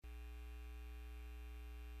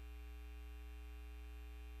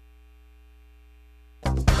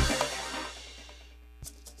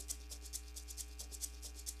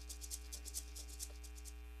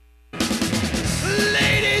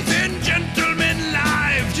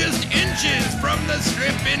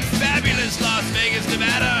hip and fabulous Las Vegas,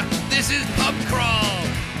 Nevada. This is Pub Crawl,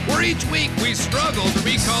 where each week we struggle to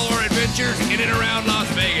recall our adventures in and around Las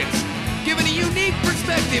Vegas, giving a unique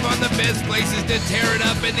perspective on the best places to tear it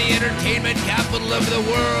up in the entertainment capital of the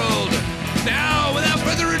world. Now, without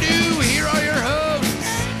further ado, here are your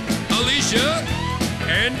hosts, Alicia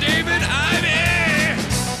and David Ivey.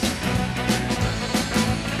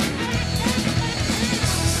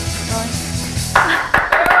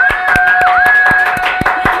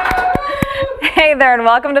 Hey there, and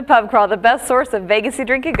welcome to Pub Crawl, the best source of Vegas-y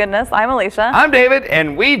drinky goodness. I'm Alicia. I'm David,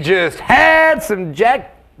 and we just had some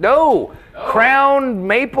Crown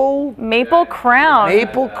Maple. Maple Crown.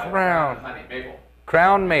 Maple Crown.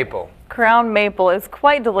 Crown Maple. Crown Maple is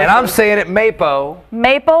quite delicious. And I'm saying it Mapo.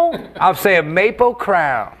 Maple? I'm saying Maple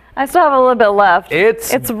Crown. I still have a little bit left.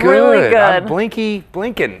 It's good. Really good. I'm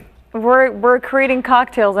blinking. We're creating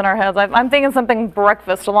cocktails in our heads. I'm thinking something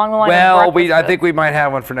breakfast along the line of breakfast. I think we might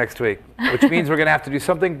have one for next week, which means we're going to have to do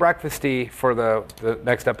something breakfasty for the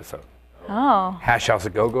next episode. Oh. Hash House a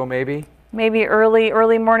Go-Go, maybe? Maybe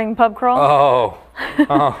early morning pub crawl? That's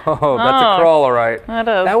a crawl, all right. That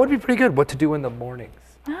is. That would be pretty good. What to do in the mornings.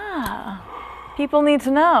 People need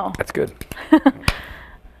to know. That's good.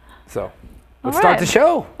 So, let's start the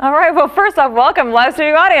show. All right. Well, first off, welcome live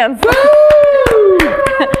studio audience.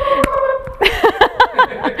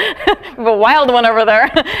 A wild one over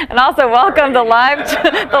there. And also welcome to live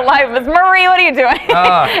Marie, what are you doing?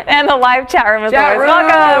 And the live chat room as always.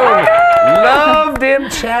 Welcome. Love them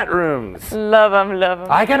chat rooms. Love them.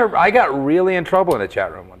 I got really in trouble in the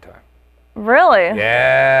chat room one time. Really?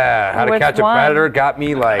 Yeah. How to Catch a Predator got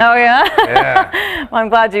me like. Oh yeah? Yeah. Well, I'm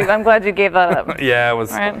glad you gave that up. Yeah, it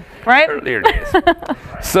was right? earlier days.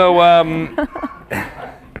 So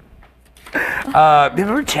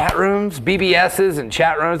remember chat rooms, BBSs and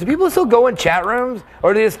chat rooms? Do people still go in chat rooms,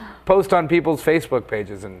 or do they just post on people's Facebook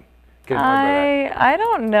pages and get annoyed by that? I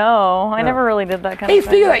don't know. I never really did that kind of thing. Hey,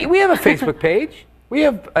 speaking of that, we have a Facebook page. We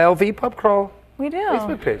have LV Pub Crawl. We do.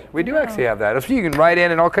 Facebook page. We do actually have that. So you can write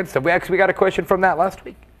in and all kinds of stuff. We got a question from that last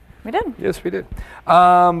week. We did. Yes, we did.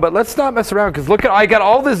 But let's not mess around, because look, I got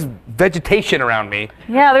all this vegetation around me.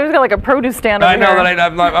 Yeah, there's got like a produce stand over here. I know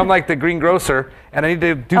that I'm like the greengrocer, and I need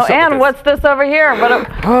to do something. And what's this over here?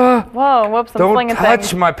 Whoa, whoops! I'm slinging Don't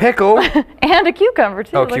touch my pickle. And a cucumber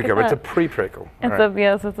too. Oh, cucumber! It's a pre-prickle. It's a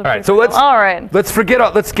yes, it's a. All right, so let's. All right. Let's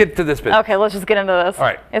get to this bit. Okay, let's just get into this. All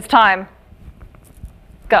right. It's time.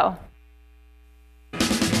 Go.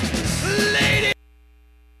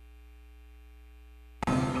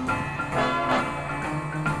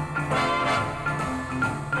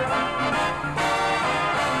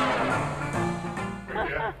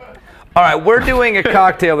 All right, we're doing a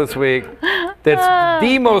cocktail this week that's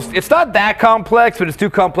it's not that complex, but it's too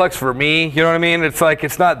complex for me. You know what I mean? It's like,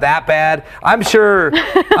 it's not that bad. I'm sure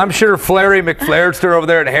Flary McFlairdster over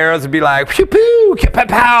there at Harrah's would be like, pew pew,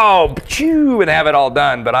 pow, chew, and have it all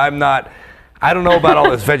done, but I'm not. I don't know about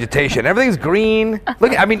all this vegetation. Everything's green.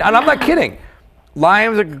 Look, I mean, and I'm not kidding.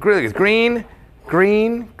 Limes are green.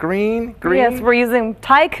 Yes, we're using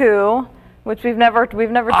Taiku, which we've never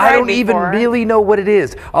tried before. I don't even really know what it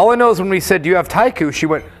is. All I know is when we said, do you have Taiku? She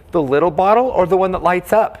went, the little bottle or the one that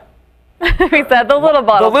lights up? We said the little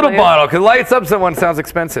bottle. The little bottle, because lights up someone sounds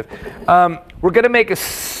expensive. We're going to make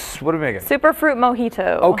what are we making? Superfruit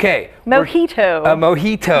mojito. Okay. Mojito. A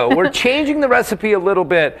mojito. We're changing the recipe a little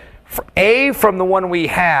bit. From the one we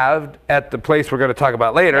have at the place we're going to talk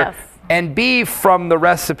about later. Yes. And B, from the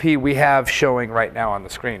recipe we have showing right now on the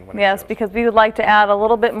screen. Yes, because we would like to add a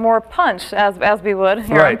little bit more punch, as we would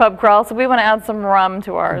here on Pub Crawl, so we want to add some rum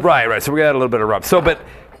to ours. Right, so we're going to add a little bit of rum. So, but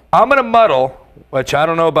I'm going to muddle, which I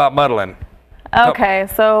don't know about muddling. Okay,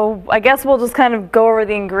 so I guess we'll just kind of go over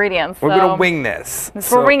the ingredients. We're going to wing this.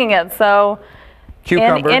 We're winging it, so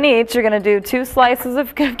cucumber. In each, you're going to do 2 slices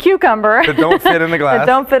of cucumber. That don't fit in the glass. That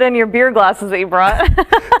don't fit in your beer glasses that you brought.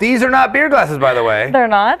 These are not beer glasses, by the way. They're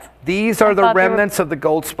not? These are the remnants of the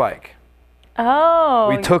Gold Spike. Oh.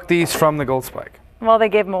 We took these from the Gold Spike. Well, they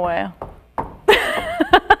gave them away. Well,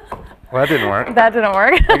 that didn't work. That didn't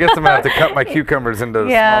work. I guess I'm going to have to cut my cucumbers into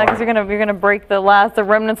yeah, because you're gonna break the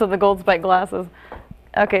remnants of the Gold Spike glasses.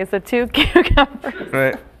 Okay, so 2 cucumbers.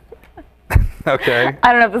 Right. Okay.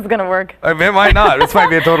 I don't know if this is going to work. I mean, it might not. This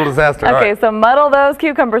might be a total disaster. Okay, so muddle those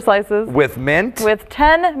cucumber slices. With mint? With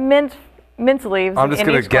 10 mint leaves. I'm just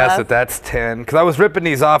going to guess that that's 10. Because I was ripping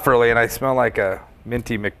these off early, and I smell like a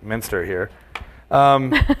minty McMinster here.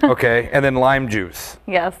 Okay, and then lime juice.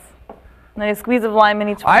 Yes. And then a squeeze of lime in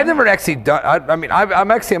each one. I've never actually done,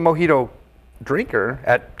 I'm actually a mojito drinker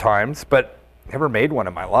at times, but never made one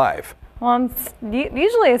in my life. Well,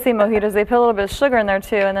 usually I see mojitos, they put a little bit of sugar in there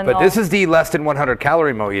too, and then But this is the less than 100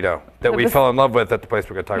 calorie mojito that we fell in love with at the place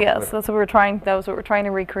we're going to talk about. Yes, that's what we're trying. That was what we're trying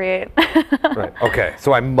to recreate. Right. Okay.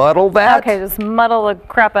 So I muddle that. Okay, just muddle the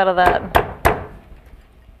crap out of that.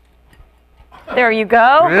 There you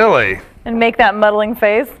go. Really? And make that muddling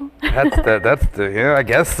face. Yeah, I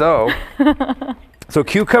guess so. So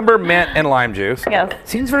cucumber, mint, and lime juice. Yes.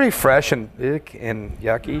 Seems very fresh and ick and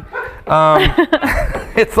yucky.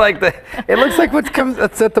 It's like it looks like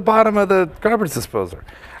that's at the bottom of the garbage disposer.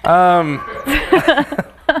 All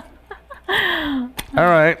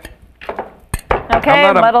right.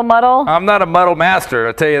 Okay, muddle. I'm not a muddle master,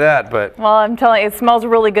 I'll tell you that, but. Well, I'm telling you, it smells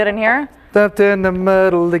really good in here. Stepped in the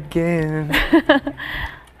muddle again.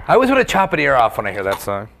 I always want to chop an ear off when I hear that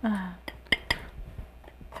song.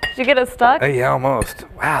 Did you get it stuck? Yeah, almost.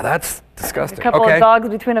 Wow, that's disgusting. A couple of dogs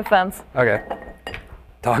between a fence. Okay.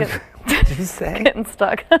 Dog. What did you say? Getting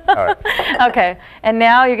stuck. All right. Okay, and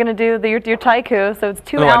now you're gonna do your taiku. So it's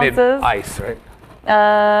 2 ounces. I need ice, right?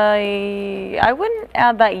 I wouldn't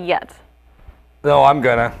add that yet. No, I'm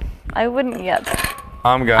gonna. I wouldn't yet.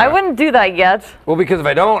 I'm gonna. I wouldn't do that yet. Well, because if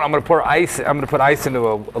I don't, I'm gonna pour ice. I'm gonna put ice into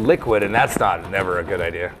a liquid, and that's never a good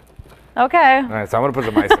idea. Okay. All right, so I'm gonna put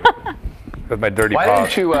some ice in it with my dirty paws. Why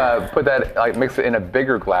didn't you put that, like, mix it in a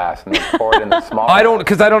bigger glass and then pour it in the small?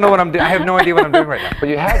 because I don't know what I'm doing. I have no idea what I'm doing right now. But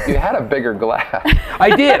you had a bigger glass.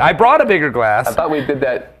 I did. I brought a bigger glass. I thought we did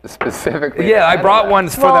that specifically. Yeah, I brought one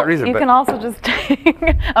for that reason. You can also just take.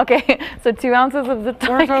 Okay, so 2 ounces of the.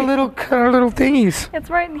 Where's our little thingies? It's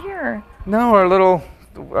right in here. No, our little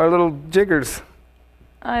jiggers.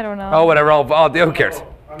 I don't know. Oh, whatever. Who cares?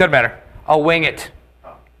 Doesn't matter. I'll wing it.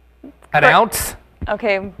 An ounce?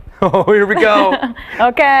 Okay. Oh, here we go.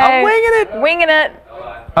 Okay. I'm winging it. Winging it.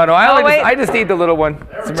 Oh no, wait. I just need the little one.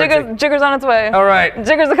 Jigger's on its way. All right.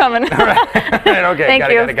 Jiggers are coming. All right. Okay.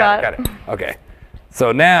 Thank you, got it. Okay.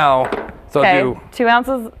 So now, okay. 2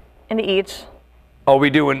 ounces into each. Oh,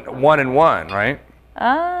 we doing 1 and 1, right?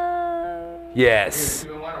 Yes.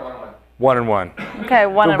 1 and 1. Okay, 1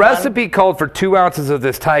 and 1. The recipe called for 2 ounces of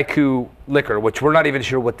this taiku liquor, which we're not even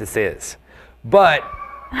sure what this is, but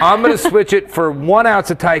I'm going to switch it for 1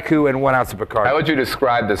 ounce of taiku and 1 ounce of Bacardi. How would you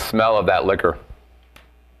describe the smell of that liquor?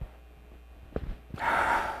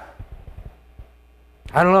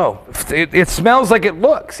 I don't know. It smells like it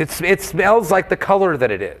looks. It smells like the color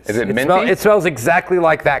that it is. Is it minty? It smells exactly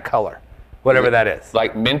like that color, whatever that is.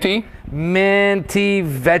 Like minty? Minty,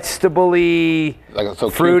 vegetable-y, Like so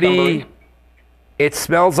fruity. cucumber-y? It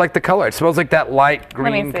smells like the color. It smells like that light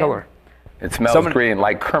green color. It smells green,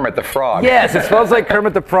 like Kermit the Frog. Yes, it smells like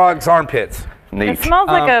Kermit the Frog's armpits. Neat. It smells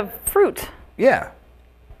like a fruit. Yeah.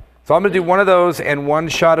 So I'm going to do one of those and 1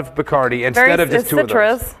 shot of Bacardi instead of just 2 of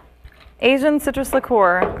those. Asian citrus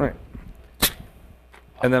liqueur. Right.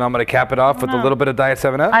 And then I'm going to cap it off with a little bit of Diet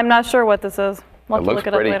 7-Up. I'm not sure what this is. We'll have to look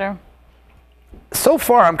it up pretty. later. So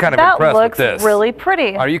far, I'm kind of impressed with this. That looks really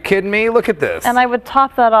pretty. Are you kidding me? Look at this. And I would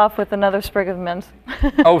top that off with another sprig of mint.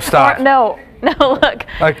 Oh, stop. No, look.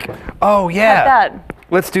 Oh, yeah. Cut that.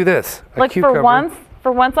 Let's do this. Look, for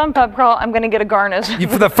once on Pub Crawl, I'm going to get a garnish.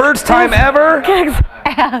 For the first time ever? Kicks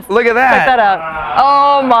ass. Look at that. Check that out.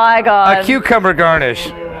 Oh, my God. A cucumber garnish.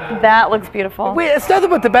 That looks beautiful. Wait, it's nothing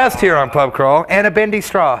but the best here on Pub Crawl. And a bendy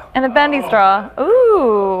straw. And a bendy straw.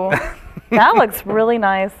 Ooh. That looks really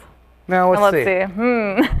nice. Now let's see.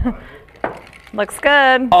 Looks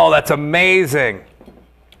good. Oh, that's amazing.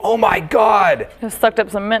 Oh my God. Just sucked up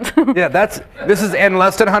some mint. Yeah, this is and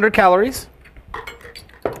less than 100 calories.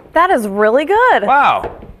 That is really good.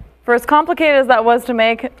 Wow. For as complicated as that was to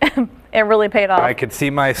make, it really paid off. I could see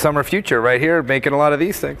my summer future right here making a lot of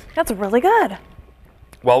these things. That's really good.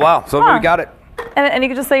 Well, wow. So we got it. And you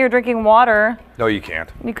could just say you're drinking water. No, you can't.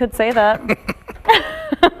 You could say that.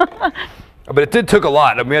 But it took a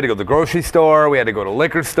lot. I mean, we had to go to the grocery store. We had to go to the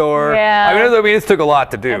liquor store. Yeah. I mean, it took a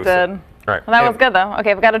lot to do. It did. All right. Well, that was good, though.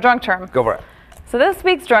 Okay, we've got a drunk term. Go for it. So this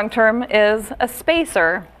week's drunk term is a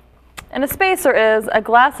spacer. And a spacer is a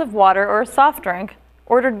glass of water or a soft drink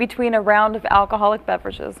ordered between a round of alcoholic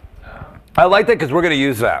beverages. I like that because we're going to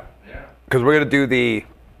use that. Because we're going to do the,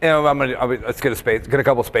 let's get a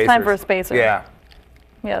couple spacers. Time for a spacer. Yeah.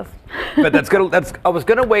 Yes. But I was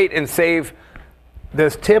going to wait and save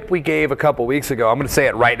this tip we gave a couple weeks ago. I'm going to say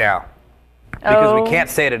it right now because we can't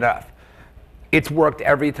say it enough. It's worked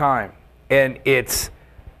every time. And if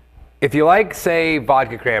you like, say,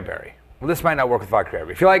 vodka cranberry, well, this might not work with vodka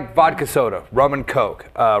cranberry. If you like vodka soda, rum and Coke,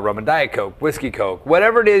 rum and Diet Coke, whiskey Coke,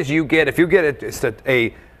 whatever it is you get, if you get it's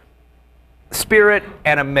a spirit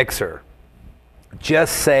and a mixer,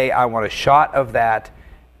 just say, I want a shot of that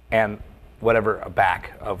and whatever, a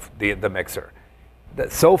back of the mixer.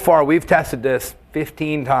 that so far we've tested this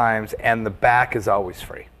 15 times, and the back is always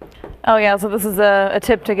free. Oh yeah, so this is a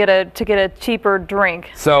tip to get a cheaper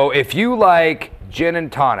drink. So if you like gin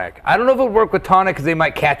and tonic, I don't know if it would work with tonic because they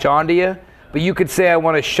might catch on to you, but you could say I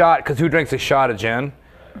want a shot, because who drinks a shot of gin?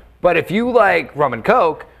 But if you like rum and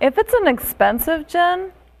coke, If it's an expensive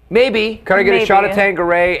gin, maybe. Can I get a shot of Maybe.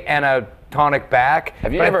 Tanqueray and a tonic back?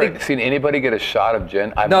 Have you But I ever think- seen anybody get a shot of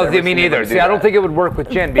gin? I've No, never me seen neither. anybody do See, I don't that. think it would work with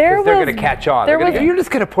gin There because they're was- going to catch on. there They're gonna- was- you're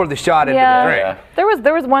just going to pour the shot into yeah, the drink. Yeah.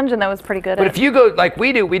 there was one gin that was pretty good. But at if you go like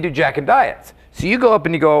we do Jack and Diets. So you go up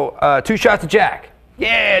and you go, 2 shots of Jack.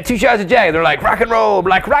 Yeah, 2 shots of Jack. They're like, rock and roll,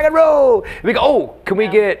 like rock and roll. And we go, oh, can we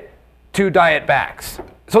get 2 diet backs?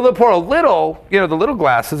 So they'll pour a little, the little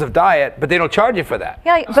glasses of diet, but they don't charge you for that.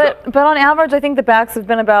 Yeah, but on average, I think the backs have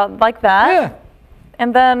been about like that. Yeah.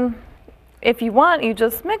 And then, if you want, you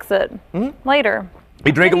just mix it later.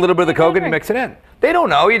 You drink a little bit of the Make it a Coke and you drink. mix it in. They don't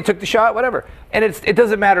know. You took the shot, whatever. And it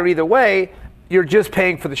doesn't matter either way. You're just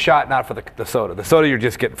paying for the shot, not for the soda. The soda you're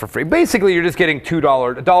just getting for free. Basically, you're just getting $2,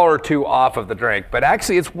 $1 or $2 off of the drink. But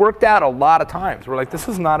actually, it's worked out a lot of times. We're like, this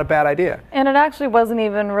is not a bad idea. And it actually wasn't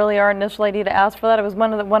even really our initial idea to ask for that. It was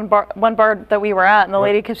one bar that we were at, and the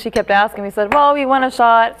lady, because she kept asking, we said, well, we want a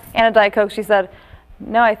shot and a Diet Coke. She said,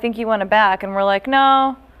 no, I think you want a back. And we're like,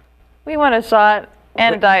 no, we want a shot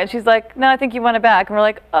and a diet. She's like, no, I think you want it back. And we're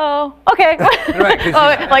like, oh, okay. Right, 'cause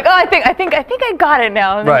I think I got it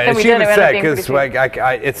now. And Right, then and we she did even it. said, because it's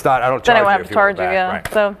not, I don't charge Then I you won't have if to you want charge you, it yeah.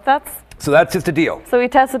 back. Right. So that's just a deal. So we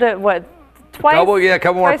tested it, what, twice?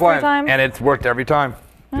 Couple more Twice, 3 times. times? And it's worked every time.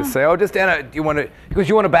 Just say, do you want it, because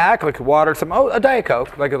you want a back, like water, some, a Diet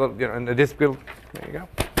Coke, like a little, and it just, there you go.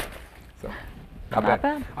 So, not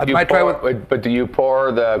bad. I Do you might try pour- with, But do you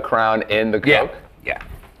pour the Crown in the Coke? yeah.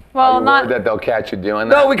 Well, Are you not. worried that they'll catch you doing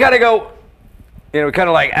that? No, we kind of go, we kind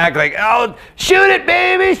of like act like, oh, shoot it,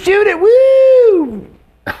 baby, shoot it, woo!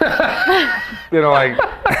 Like.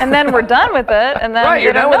 And then we're done with it, and then Right, we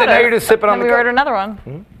you're get done with it, now another. you're just sipping on Then the we Coke. order another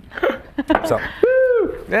one. So,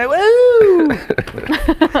 yeah, woo!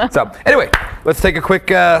 So, anyway, let's take a quick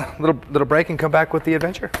little break and come back with the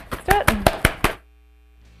adventure. Let's do it.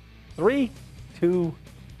 3, 2,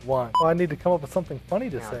 1. Oh, I need to come up with something funny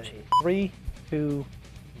to say. 3, 2,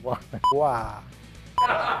 1. Wow.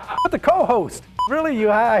 But the co-host. Really,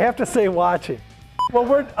 I have to say watching.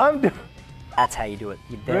 Well, I'm doing. That's how you do it.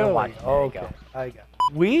 You dare Really? watch. There Okay. you go. I got.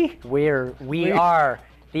 We? We are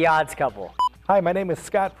the Odds Couple, Hi, my name is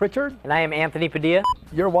Scott Pritchard. and I am Anthony Padilla.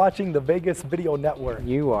 You're watching the Vegas Video Network.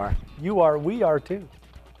 You are. You are. We are too.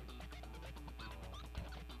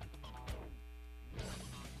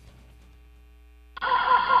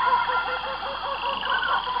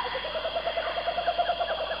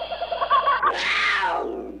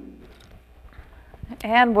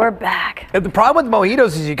 And we're back. And the problem with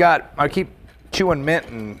mojitos is I keep chewing mint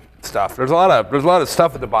and stuff. There's a lot of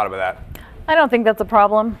stuff at the bottom of that. I don't think that's a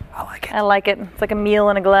problem. I like it. I like it. It's like a meal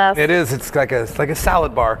in a glass. It is. It's like a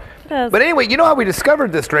salad bar. It is. But anyway, you know how we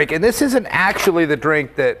discovered this drink, and this isn't actually the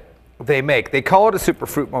drink that they make. They call it a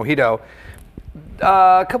superfruit mojito.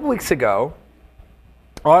 A couple weeks ago,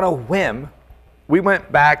 on a whim, we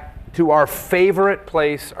went back to our favorite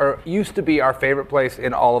place, or used to be our favorite place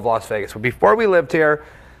in all of Las Vegas. But before we lived here,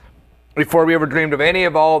 before we ever dreamed of any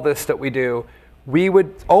of all this that we do, we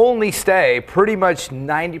would only stay pretty much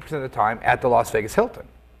 90% of the time at the Las Vegas Hilton.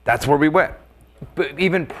 That's where we went. But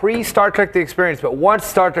even pre-Star Trek The Experience, but once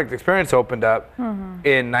Star Trek The Experience opened up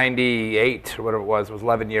in 98, or whatever it was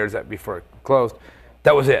 11 years before it closed,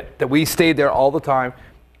 that was it. That we stayed there all the time.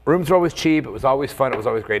 Rooms were always cheap, it was always fun, it was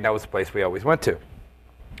always great, and that was the place we always went to.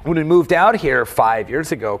 When we moved out here 5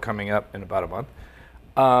 years ago, coming up in about a month,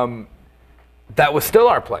 that was still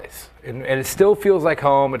our place. And it still feels like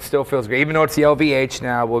home, it still feels great. Even though it's the LVH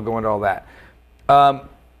now, we'll go into all that.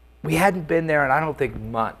 We hadn't been there in, I don't think,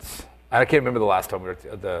 months. I can't remember the last time we were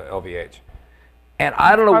at the LVH. And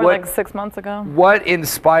I don't know Probably what like 6 months ago. what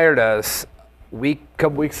inspired us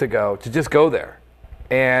couple weeks ago to just go there.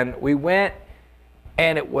 And we went,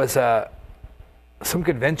 and it was some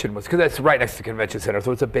convention, because that's right next to the convention center,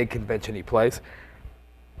 so it's a big convention-y place.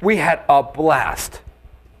 We had a blast.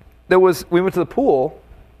 We went to the pool,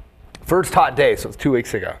 first hot day, so it's 2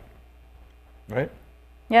 weeks ago, right?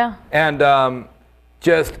 Yeah. And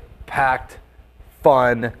just packed,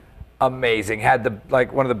 fun, amazing. Had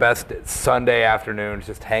one of the best Sunday afternoons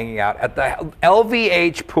just hanging out at the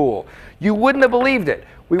LVH pool. You wouldn't have believed it.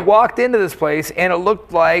 We walked into this place and it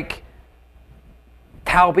looked like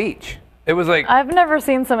Towel Beach. It was like I've never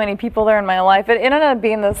seen so many people there in my life. It ended up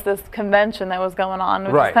being this convention that was going on,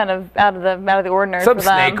 which Right. is kind of out of the ordinary some for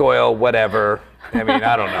them. snake oil, whatever. I mean,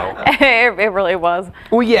 I don't know. It really was.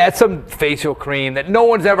 Well, yeah, it's some facial cream that no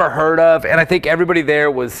one's ever heard of, and I think everybody there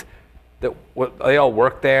was they all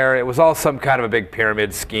worked there. It was all some kind of a big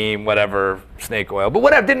pyramid scheme, whatever, snake oil, but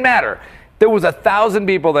whatever, didn't matter. There was 1,000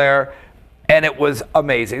 people there, and it was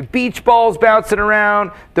amazing. Beach balls bouncing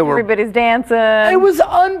around. There were Everybody's dancing. It was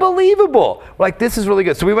unbelievable. Like, this is really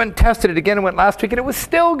good. So we went and tested it again and went last week, and it was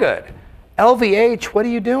still good. LVH, what are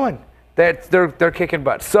you doing? They're kicking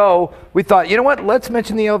butt. So we thought, you know what? Let's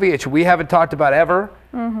mention the LVH. We haven't talked about ever,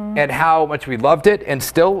 and how much we loved it, and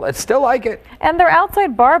still like it. And their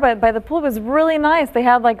outside bar by the pool was really nice. They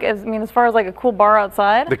had as far as like a cool bar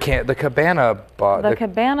outside. The Cabana bar. The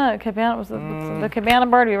Cabana was the Cabana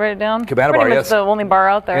bar. Do you write it down? Cabana Pretty bar, much yes. the only bar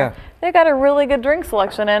out there. Yeah. They got a really good drink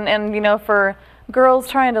selection, and for girls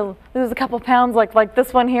trying to lose a couple pounds like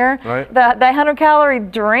this one here, Right. that 100-calorie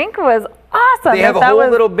drink was awesome. They have a That whole was-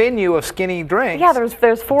 little menu of skinny drinks. Yeah, there's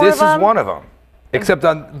 4 This of them. is one of them. Except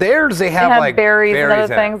on theirs, they They have had like berries and other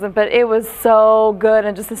in it. things, but it was so good.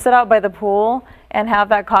 And just to sit out by the pool and have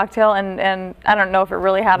that cocktail, and I don't know if it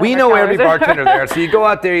really had. We 100 know every calories. bartender there. So you go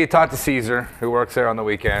out there, you talk to Caesar, who works there on the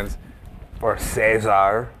weekends, or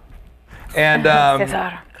Cesar, and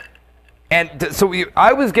Cesar.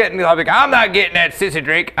 I was like, I'm not getting that sissy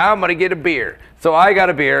drink. I'm gonna get a beer. So I got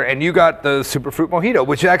a beer, and you got the Superfruit Mojito,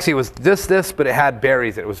 which actually was this, but it had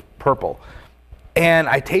berries. It was purple, and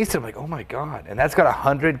I tasted it. I'm like, oh my god! And that's got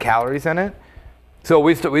 100 calories in it. So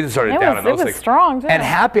we just started down on those It was things. strong too. And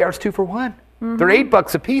happy hour's 2 for $1. They're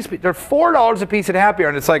 $8 a piece, but they're $4 a piece at happy hour.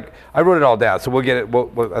 And it's like, I wrote it all down, so we'll get it.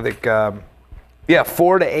 I think,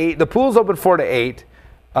 4 to 8. The pool's open 4 to 8.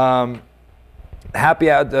 Happy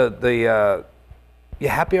hour,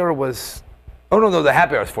 happy hour was. Oh no, the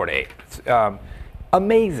happy hour was 4 to 8.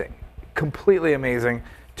 Amazing, completely amazing.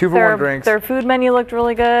 2 for $1 drinks. Their food menu looked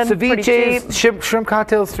really good. Pretty cheap. Ceviche, shrimp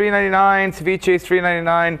cocktails, $3.99.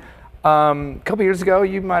 Ceviche, $3.99. A couple years ago,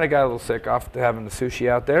 you might have got a little sick off having the sushi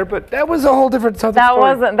out there, but that was a whole different story. That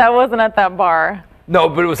wasn't at that bar. No,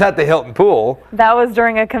 but it was at the Hilton Pool. That was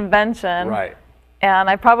during a convention. Right. And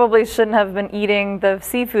I probably shouldn't have been eating the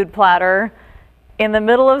seafood platter in the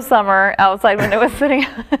middle of summer outside when it was sitting.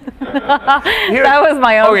 That was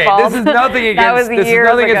my own fault. Okay, this is nothing against. That was this is years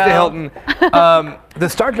nothing against the ago. Hilton. The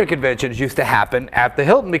Star Trek conventions used to happen at the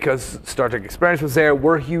Hilton because Star Trek Experience was there.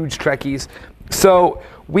 We're huge Trekkies, so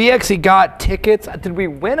we actually got tickets. Did we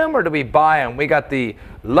win them or did we buy them? We got the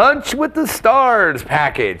Lunch with the Stars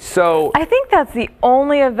package. So, I think that's the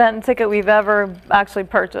only event ticket we've ever actually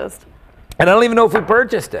purchased. and I don't even know if we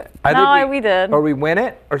purchased it. I No, think we did. Or we win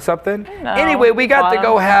it or something. No, Anyway, we got to bought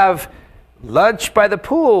go 'em. have lunch by the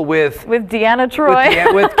pool with Deanna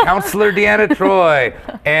Troy. with Counselor Deanna Troy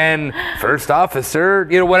and First Officer,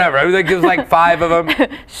 whatever. I think there's like 5 of them.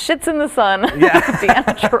 Shits in the sun. Yeah.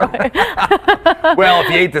 Deanna Troy. Well, if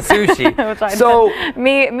you ate the sushi. Which I So did.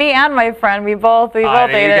 Me and my friend, we both ate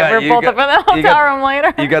it. We're both up in the you hotel got- room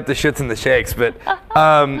later. You got the shits and the shakes, but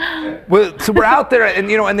so we're out there,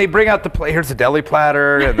 and they bring out here's the deli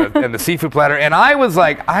platter and the seafood platter, and I was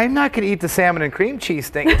like, I'm not gonna eat the salmon and cream cheese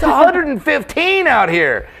thing. It's 115 out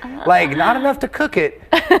here, like not enough to cook it,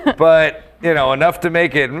 but enough to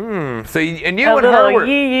make it. So you and her were,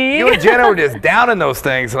 you and Jenna were just down in those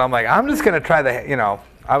things, and I'm like, I'm just gonna try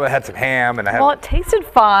I had some ham and I had. Well, it tasted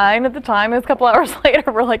fine at the time. It was a couple hours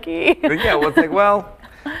later. We're like, "Ee." Yeah, well, it's like,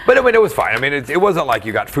 but it was fine. I mean, it wasn't like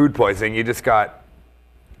you got food poisoning. You just got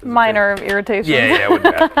Minor irritations. yeah, with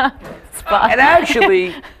that. And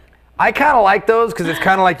actually, I kind of like those because it's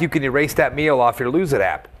kind of like you can erase that meal off your Lose It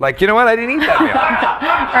app. Like, you know what? I didn't eat that meal.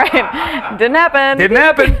 Right. Didn't happen. Didn't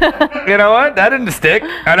happen. You know what? That didn't stick.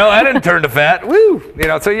 I know I didn't turn to fat. Woo!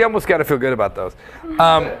 So you almost got to feel good about those.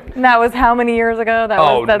 And that was how many years ago? That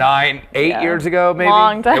was 8 years ago, maybe.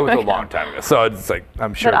 Long time it was a ago. long time ago. So it's like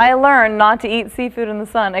I'm sure. But I learned not to eat seafood in the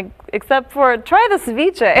sun, except for try the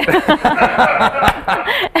ceviche.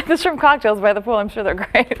 And the shrimp cocktails by the pool, I'm sure they're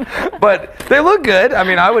great. But they look good. I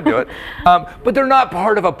mean, I would do it. But they're not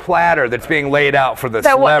part of a platter that's being laid out for the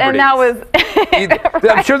celebrities. And that was.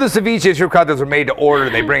 I'm sure the ceviche shrimp cocktails are made to order,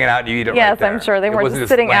 and they bring it out and you eat it right Yes, there. I'm sure they It weren't wasn't just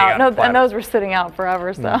sitting laying out. on No, a platter. and those were sitting out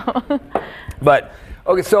forever. So. But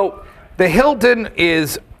okay, so the Hilton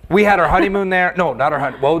is. We had our honeymoon there. No, not our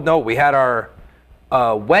honeymoon. Well, no, we had our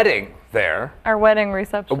wedding there. Our wedding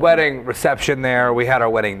reception. A wedding reception there. We had our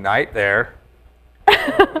wedding night there.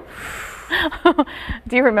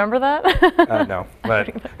 Do you remember that? No, but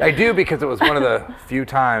I do because it was one of the few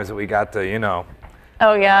times that we got to,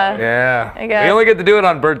 Oh yeah. Yeah. I guess. We only get to do it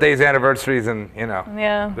on birthdays, anniversaries, and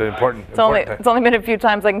Yeah. the important. It's only important it's only been a few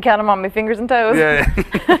times I can count them on my fingers and toes. Yeah.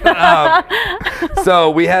 So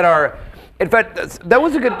we had our. In fact, that's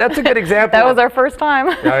a good example. That was our first time.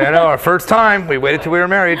 Yeah, I know, our first time. We waited till we were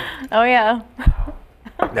married. Oh yeah.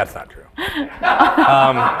 That's not true.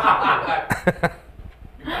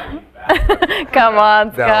 Come on,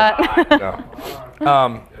 No, Scott.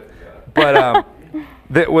 no.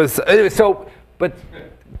 That was so. But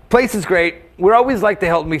place is great. We're always like the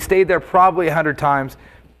Hilton. We stayed there probably 100 times.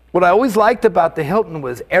 What I always liked about the Hilton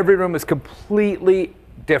was every room is completely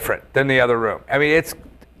different than the other room. I mean,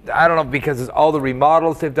 I don't know, because it's all the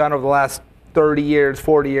remodels they've done over the last 30 years,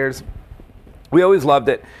 40 years. We always loved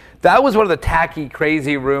it. That was one of the tacky,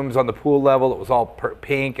 crazy rooms on the pool level. It was all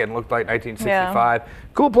pink and looked like 1965.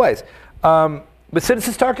 Cool place. But since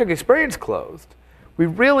the Star Trek Experience closed, we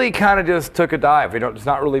really kind of just took a dive. There's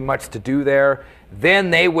not really much to do there. Then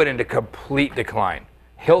they went into complete decline.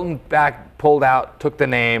 Hilton pulled out, took the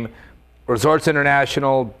name. Resorts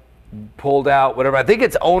International pulled out, whatever. I think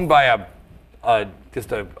it's owned by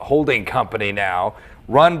just a holding company now,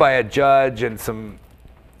 run by a judge and some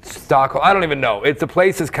stock. I don't even know. The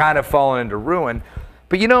place has kind of fallen into ruin.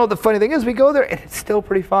 But the funny thing is, we go there and it's still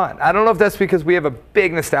pretty fun. I don't know if that's because we have a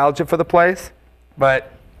big nostalgia for the place,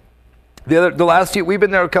 but the last few, we've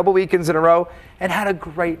been there a couple weekends in a row and had a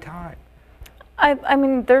great time. I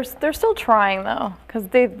mean, they're still trying though, because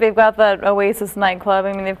they've got that Oasis nightclub.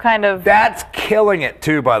 I mean, they've kind of. That's killing it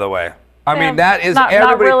too, by the way. I mean, that is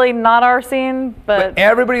not really not our scene, but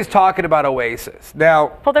everybody's talking about Oasis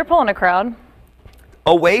now. Well, they're pulling a crowd.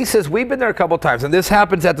 Oasis, we've been there a couple times, and this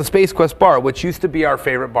happens at the Space Quest Bar, which used to be our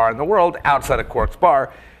favorite bar in the world outside of Quark's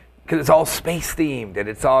Bar, because it's all space themed, and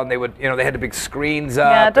it's all, and they would, they had the big screens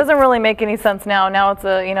up. Yeah, it doesn't really make any sense now. Now it's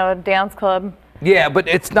a dance club. Yeah, but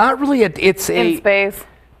it's not really in space.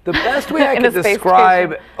 The best way I can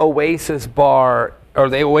describe Oasis Bar or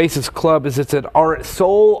the Oasis Club is it's an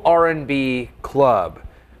soul R&B club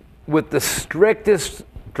with the strictest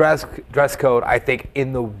dress code I think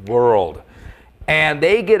in the world. And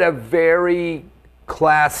they get a very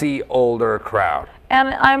classy older crowd. And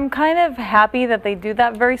I'm kind of happy that they do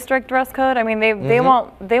that very strict dress code. I mean, they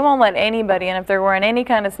won't let anybody in if they're wearing any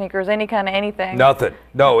kind of sneakers, any kind of anything. Nothing.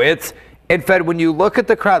 No, in fact, when you look at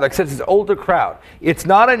the crowd, like I said, it's an older crowd. It's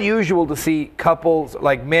not unusual to see couples,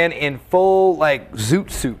 like men in full like zoot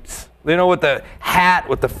suits. With the hat,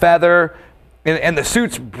 with the feather, and the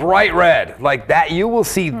suits bright red, like that. You will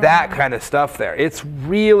see that kind of stuff there. It's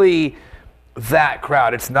really that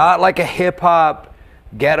crowd. It's not like a hip hop,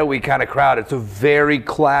 ghetto-y kind of crowd. It's a very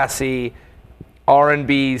classy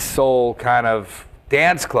R&B soul kind of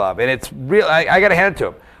dance club, and it's real. I got to hand it to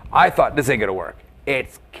them. I thought this ain't gonna work.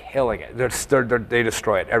 It's killing it. They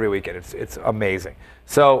destroy it every weekend. It's amazing.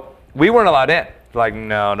 So we weren't allowed in. Like,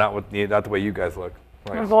 no, not the way you guys look.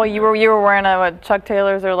 Like, well, you were wearing what Chuck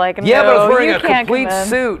Taylors are like. Yeah, no, but I was wearing you a can't complete come in.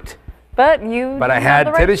 suit. But I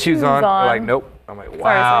had tennis shoes on. They're like, nope. I'm like,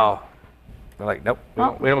 wow. Sorry. They're like, nope.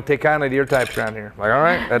 We don't take kindly to your types around here. I'm like, all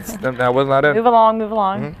right, that wasn't allowed in. Move along.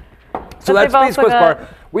 Mm-hmm. So that's Space Quest Bar.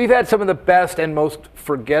 We've had some of the best and most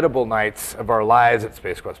forgettable nights of our lives at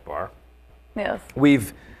Space Quest Bar. Yes.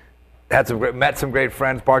 We've had met some great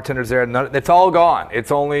friends, bartenders there. It's all gone.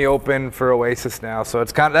 It's only open for Oasis now. So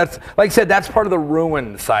it's that's like I said, that's part of the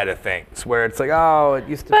ruined side of things, where it's like, oh, it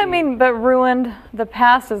used to be. But ruined. The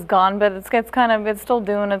past is gone, but it's still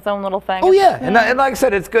doing its own little thing. Oh yeah, and like I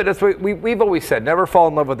said, it's good. That's what we've always said. Never fall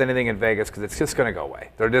in love with anything in Vegas because it's just going to go away.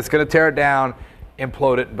 They're just going to tear it down,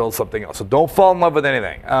 implode it, and build something else. So don't fall in love with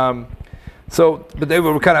anything. But they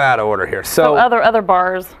were kind of out of order here. So other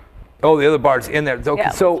bars. Oh, the other bars in there. Okay, yeah,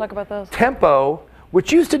 so let's talk about those. Tempo,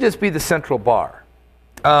 which used to just be the central bar,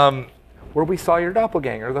 where we saw your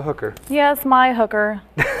doppelganger, the hooker. Yes, my hooker.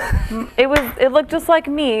 It looked just like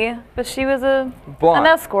me, but she was an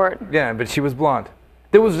escort. Yeah, but she was blonde.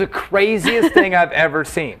 That was the craziest thing I've ever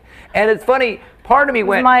seen. And it's funny, part of me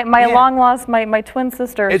went, my long lost, my twin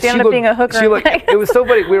sister, she ended up being a hooker. It was so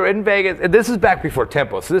funny. We were in Vegas, and this is back before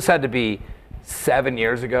Tempo, so this had to be 7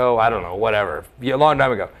 years ago, I don't know, whatever, a long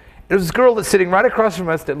time ago. There's this girl that's sitting right across from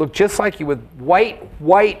us that looked just like you with white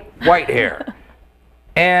hair.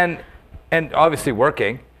 and obviously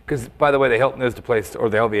working, because by the way, the Hilton is the place, or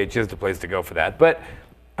the LVH is the place to go for that. But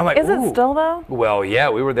I'm like, is it still though? Well, yeah,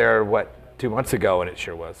 we were there, 2 months ago, and it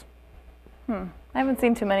sure was. I haven't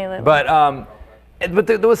seen too many lately. But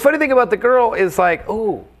the funny thing about the girl is like,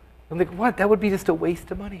 I'm like, what? That would be just a waste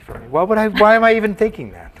of money for me. Why am I even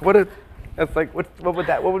thinking that? That's like, what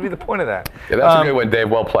would be the point of that? Yeah, that's a good one, Dave.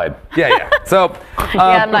 Well played. Yeah. So,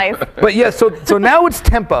 Yeah, nice. but yeah, so now it's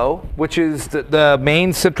Tempo, which is the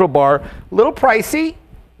main Central bar. Little pricey.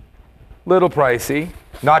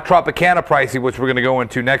 Not Tropicana pricey, which we're going to go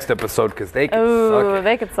into next episode because they can suck Ooh, it.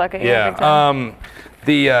 they could suck it. Yeah. big time.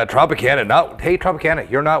 The Tropicana, hey Tropicana,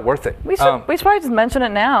 you're not worth it. we should probably just mention it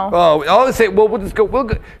now. Oh, I'll say, well, we just go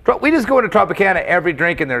into Tropicana. Every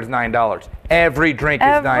drink in there is $9. Every drink is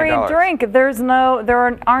 $9. Every drink.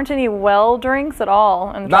 There aren't any well drinks at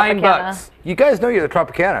all in the Tropicana. $9. You guys know you're the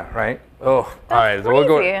Tropicana, right? Oh, all right. So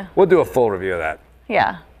crazy. we'll do a full review of that.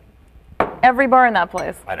 Yeah. Every bar in that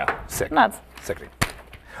place. I know. Sick. Nuts. Sickening.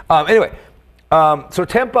 Anyway, so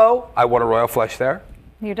Tempo, I won a Royal Flush there.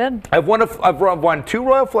 You did. I've won 2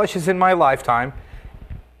 Royal Flushes in my lifetime.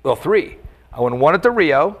 Well, 3. I won one at the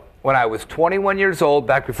Rio when I was 21 years old,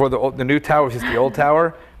 back before the new tower was just the old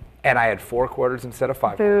tower, and I had 4 quarters instead of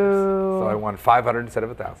 5 quarters. So I won 500 instead of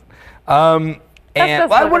 1,000. And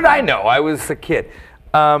what did I know? I was a kid.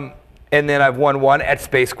 And then I've won one at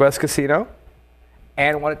Space Quest Casino,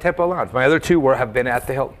 and one at Tempo Lounge. My other 2 have been at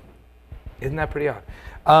the Hilton. Isn't that pretty odd?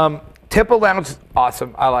 Tempo Lounge is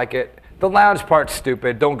awesome. I like it. The lounge part's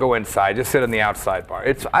stupid. Don't go inside. Just sit on the outside bar.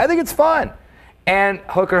 I think it's fun. And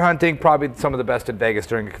hooker hunting, probably some of the best in Vegas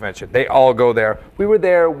during a convention. They all go there. We were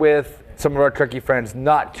there with some of our Turkey friends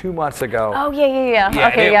not 2 months ago. Oh yeah. Yeah,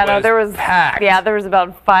 Okay, it no, was there was packed. Yeah, there was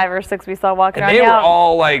about 5 or 6 we saw walking And around. they were Yeah.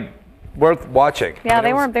 all like worth watching. Yeah, I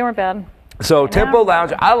mean, they weren't bad. So Tempo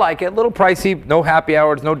Lounge, I like it. A little pricey, no happy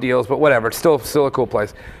hours, no deals, but whatever. It's still a cool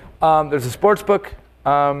place. There's a sportsbook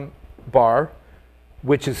bar,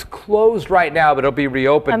 which is closed right now, but it'll be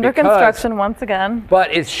reopened. Under construction once again.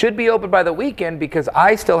 But it should be open by the weekend because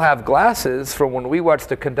I still have glasses from when we watched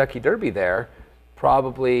the Kentucky Derby there,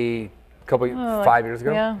 probably 5 years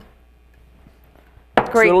ago. Yeah.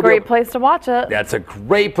 So it'll be Great place to watch it. That's a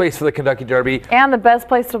great place for the Kentucky Derby. And the best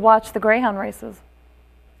place to watch the Greyhound races.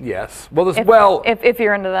 Yes. Well, If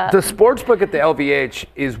you're into that. the sportsbook at the LVH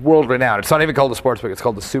is world renowned. It's not even called the sportsbook; it's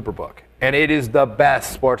called the Superbook, and it is the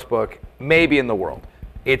best sportsbook maybe in the world.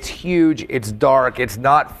 It's huge. It's dark. It's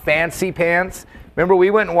not fancy pants. Remember, we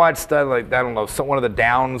went and watched one of the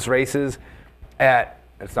Downs races at.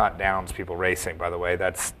 It's not Downs people racing, by the way.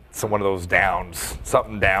 That's one of those Downs,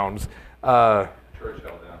 something Downs.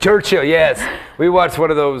 Churchill, yes. We watched one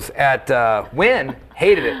of those at Wynn.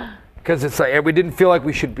 Hated it. Because it's like we didn't feel like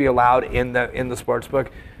we should be allowed in the sports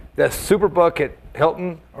book. The Superbook at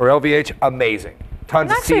Hilton or LVH, amazing.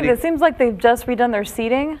 Tons of Actually, seating. it seems like they've just redone their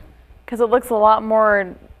seating because it looks a lot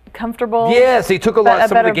more comfortable. Yes, they took some of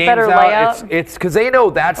the games better out. layout. It's because they know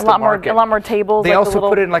that's a the lot market. more tables. They like also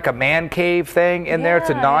put in like a man cave thing in there. It's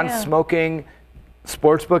a Yeah, non-smoking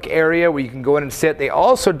sportsbook area where you can go in and sit. They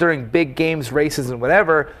also, during big games, races, and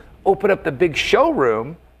whatever, open up the big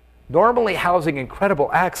showroom, normally housing incredible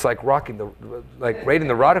acts like Raiding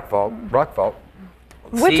the Rock Vault.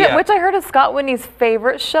 Which I heard is Scott Whitney's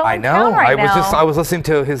favorite show I in know. town right now. I was listening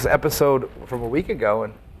to his episode from a week ago,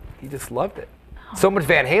 and he just loved it. So much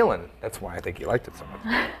Van Halen. That's why I think he liked it so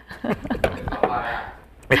much.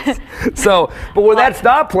 But when that's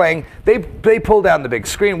not playing, they pull down the big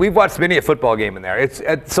screen. We've watched many a football game in there.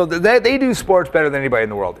 They do sports better than anybody in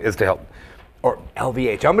the world. Is the Hilton or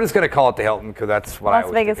LVH? I'm just going to call it the Hilton because that's what I Las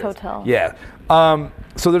always Vegas think it is. Hotel. Yeah.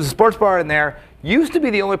 So there's a sports bar in there. Used to be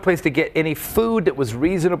the only place to get any food that was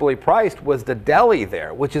reasonably priced was the deli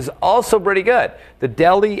there, which is also pretty good. The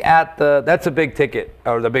deli that's a big ticket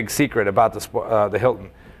or the big secret about the Hilton.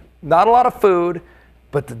 Not a lot of food,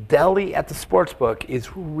 but the deli at the sportsbook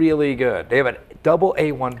is really good. They have a double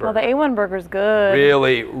A1 burger. Well, the A1 burger's good.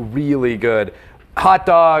 Really, really good. Hot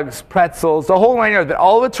dogs, pretzels, the whole 9 yards, but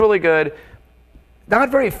all of it's really good. Not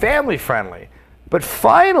very family friendly. But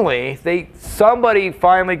finally, somebody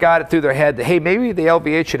finally got it through their head that, hey, maybe the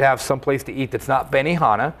LVH should have some place to eat that's not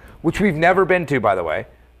Benihana, which we've never been to, by the way.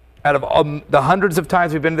 Out of the hundreds of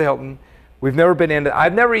times we've been to the Hilton, we've never been into.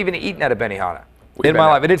 I've never even eaten at a Benihana in my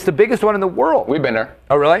life, and it's the biggest one in the world. We've been there.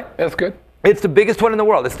 Oh, really? That's good. It's the biggest one in the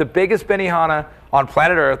world. It's the biggest Benihana on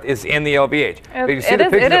planet Earth is in the LVH. You see the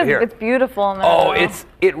pictures over here. It's beautiful in there. Oh,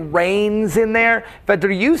 it rains in there. In fact, there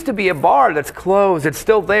used to be a bar that's closed. It's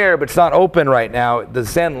still there, but it's not open right now. The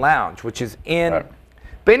Zen Lounge, which is in. Right.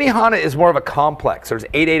 Benihana is more of a complex. There's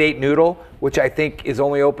 888 Noodle, which I think is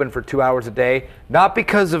only open for 2 hours a day. Not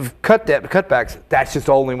because of cutbacks. That's just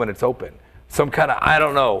only when it's open. Some kind of, I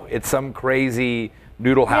don't know. It's some crazy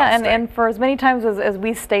noodle house. Yeah, thing. and for as many times as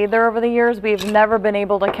we stayed there over the years, we've never been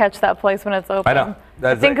able to catch that place when it's open. I know.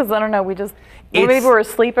 I think because, I don't know, maybe It's- we're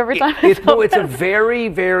asleep every time it's a very,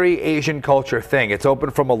 very Asian culture thing. It's open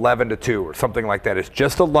from 11 to 2 or something like that. It's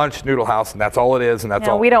just a lunch noodle house, and that's all it is, and that's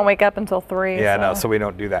Yeah, all. we don't wake up until 3. Yeah, no, so we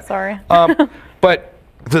don't do that. Sorry. But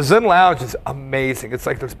the Zen Lounge is amazing. It's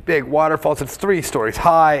like there's big waterfalls. It's 3 stories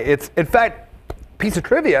high. It's, in fact, piece of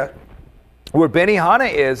trivia, where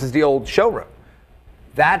Benihana is the old showroom.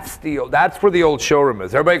 That's where the old showroom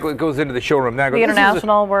is. Everybody goes into the showroom now. And The goes, "This is a-"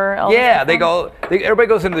 International where Elvis Yeah, was from? everybody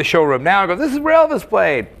goes into the showroom now and goes, this is where Elvis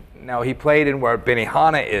played. No, he played in where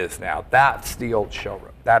Benihana is now. That's the old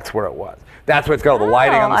showroom. That's where it was. That's where it's got all the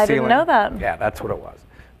lighting on the I ceiling. didn't know that. Yeah, that's what it was.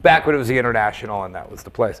 Back when it was the International and that was the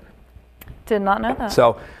place. Did not know that.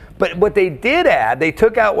 So, but what they did add, they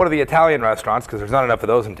took out one of the Italian restaurants because there's not enough of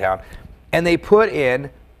those in town, and they put in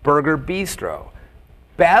Burger Bistro.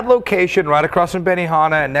 Bad location right across from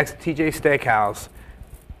Benihana and next to TJ Steakhouse.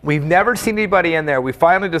 We've never seen anybody in there. We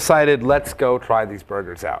finally decided, let's go try these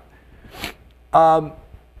burgers out. I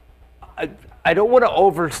don't want to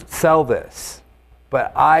oversell this,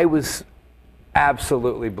 but I was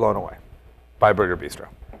absolutely blown away by Burger Bistro.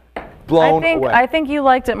 Blown away. I think you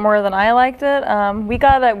liked it more than I liked it. We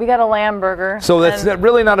got a lamb burger. So that's and-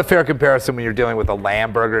 really not a fair comparison when you're dealing with a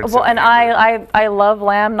lamb burger. Well, and I love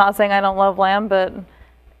lamb. Not saying I don't love lamb, but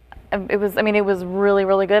it was really,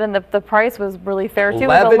 really good, and the price was really fair too. It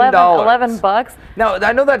was $11. Now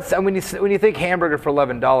I know that's when you think hamburger for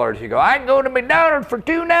 $11, you go, I can go to McDonald's for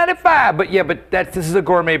 $2.95. But this is a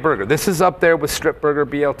gourmet burger. This is up there with strip burger,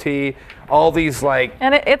 BLT, all these like.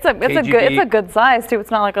 And it's a good size too.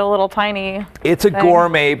 It's not like a little tiny. It's a thing.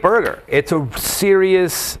 gourmet burger. It's a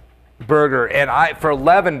serious burger, and for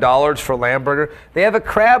 $11 for a lamb burger, they have a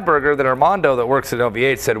crab burger that Armando that works at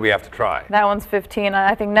LVH said we have to try. That one's 15.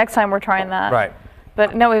 I think next time we're trying that. Right.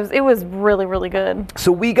 But no, it was really, really good.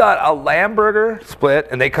 So we got a lamb burger split,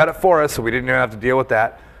 and they cut it for us, so we didn't even have to deal with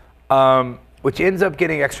that. Which ends up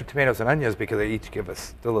getting extra tomatoes and onions because they each give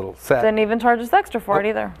us the little set. Didn't even charge us extra for it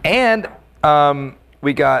either. And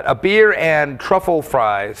we got a beer and truffle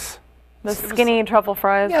fries. The skinny truffle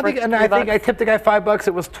fries. Yeah, for I think I tipped the guy $5.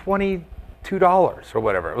 It was $22 or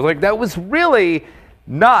whatever. It was like, that was really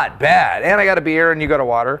not bad. And I got a beer and you got a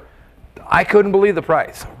water. I couldn't believe the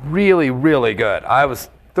price. Really, really good. I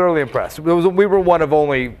was thoroughly impressed. We were one of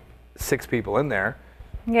only 6 people in there.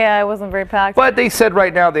 Yeah, it wasn't very packed. But they said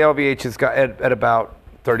right now the LVH has got at about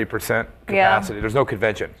 30% capacity. There's no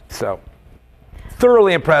convention. So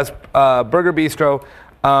thoroughly impressed. Burger Bistro.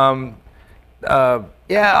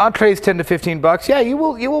 Yeah, entrees $10 to $15. Yeah, you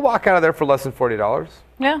will walk out of there for less than $40.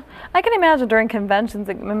 Yeah, I can imagine during conventions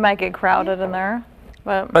it might get crowded in there.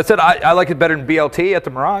 But I said I like it better than BLT at the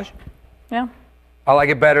Mirage. yeah, I like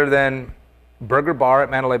it better than Burger Bar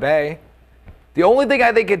at Mandalay Bay. The only thing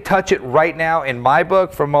I think could touch it right now in my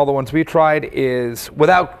book from all the ones we tried is,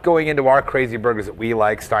 without going into our crazy burgers that we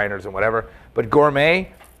like, Steiner's and whatever, but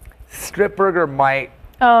gourmet, strip burger might.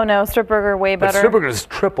 oh no, strip burger way But better. strip burger is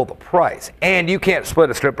triple the price. And you can't split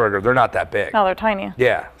a strip burger. They're not that big. No, they're tiny.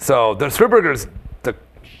 Yeah, so the strip burgers,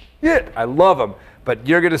 I love them, but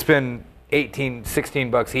you're going to spend $18,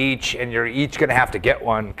 $16 each, and you're each going to have to get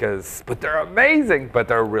one, but they're amazing, but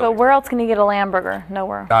they're really But where else can you get a lamb burger?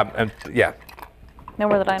 Nowhere. yeah.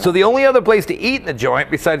 Nowhere that I know. So the only other place to eat in the joint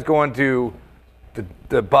besides going to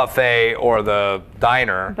the buffet or the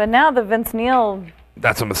diner, But now the Vince Neil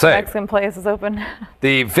that's what I'm saying. Mexican place is open.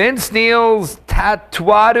 The Vince Neil's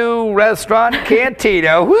Tatuado Restaurant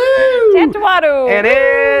Cantina. Woo! Tatuado. And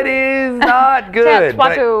it is not good.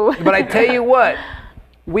 Tatuado. But I tell you what,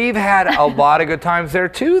 we've had a lot of good times there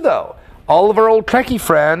too, though. All of our old Trekkie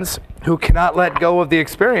friends who cannot let go of the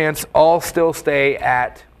experience all still stay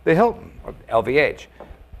at the Hilton, or LVH.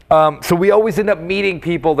 So we always end up meeting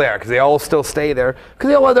people there because they all still stay there because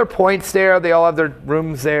they all have their points there. They all have their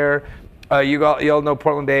rooms there. You all know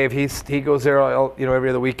Portland Dave. He goes there every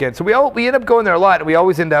other weekend. So we end up going there a lot, and we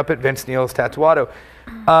always end up at Vince Neil's Tatuado.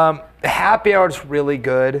 The happy hour is really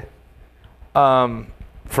good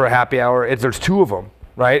for a happy hour. There's 2 of them,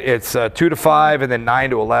 right? It's 2 to 5 and then 9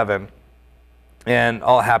 to 11, and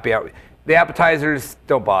all happy hour. The appetizers,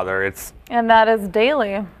 don't bother. And that is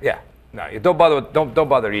daily. Yeah, no, you don't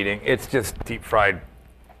bother eating. It's just deep fried.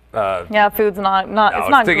 Yeah, food's not No, it's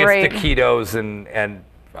not great. It's taquitos and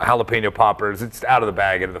jalapeno poppers. It's out of the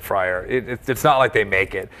bag into the fryer. It's not like they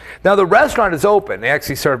make it. Now the restaurant is open. They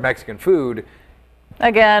actually serve Mexican food.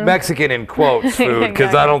 Again. Mexican in quotes food,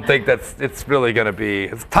 because I don't think it's really going to be.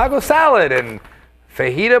 It's taco salad and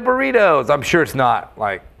fajita burritos. I'm sure it's not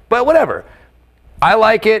but whatever. I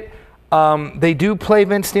like it. They do play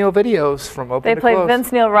Vince Neil videos from open They to play close.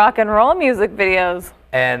 Vince Neil rock and roll music videos.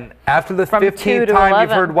 And after the From 2 15th to time 11.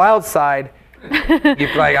 you've heard Wild Side,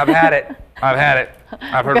 you're like, I've had it. I've had it.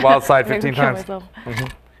 I've heard Wild Side I'm gonna 15 kill times. myself.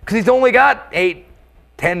 Because he's only got 8,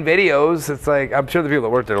 10 videos. It's like, I'm sure the people that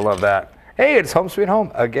work there love that. Hey, it's Home Sweet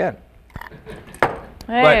Home again.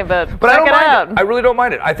 Hey, but I check don't it mind out. it. I really don't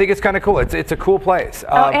mind it. I think it's kind of cool. It's a cool place.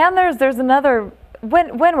 Oh, and there's another.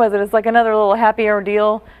 When was it? It's like another little happy hour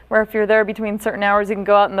deal where if you're there between certain hours, you can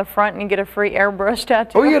go out in the front and you get a free airbrush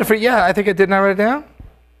tattoo. Oh, you get a free? Yeah, I think I did not write it down.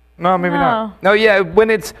 No, maybe not. No, yeah. When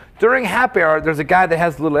it's during happy hour, there's a guy that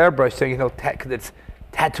has a little airbrush thing. Because it's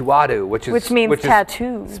tatuado, which means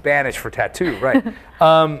tattoo. Spanish for tattoo, right?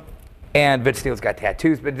 And Vince Neil's got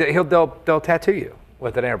tattoos, but they'll tattoo you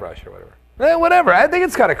with an airbrush or whatever. Whatever. I think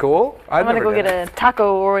it's kind of cool. I'm gonna go get a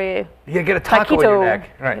taco or a You get a taco in your neck,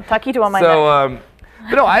 right? A taquito on my so, neck.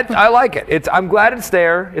 But no, I like it. I'm glad it's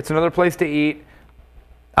there. It's another place to eat.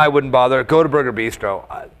 I wouldn't bother. Go to Burger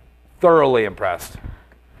Bistro. Thoroughly impressed.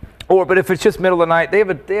 But if it's just middle of the night, they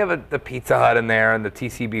have the Pizza Hut in there and the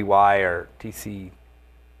TCBY or TCB.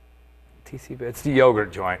 It's the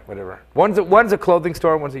yogurt joint, whatever. One's a clothing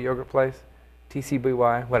store, one's a yogurt place.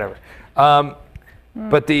 TCBY, whatever.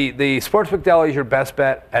 But the Sportsbook Deli is your best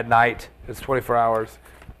bet at night. It's 24 hours.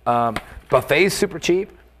 Buffet's super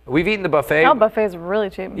cheap. We've eaten the buffet. Oh, buffet's really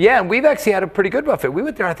cheap. Yeah, and we've actually had a pretty good buffet. We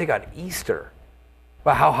went there, I think, on Easter.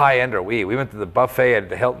 Well, how high end are we? We went to the buffet at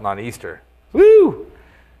the Hilton on Easter. Woo!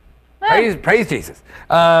 Praise Jesus.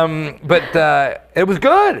 But it was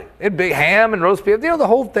good. It had big ham and roast beef. The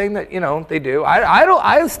whole thing that they do.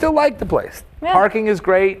 I still like the place. Yeah. Parking is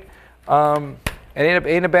great. It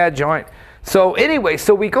ain't a bad joint. So anyway,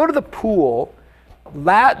 we go to the pool.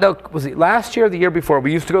 Was it last year or the year before?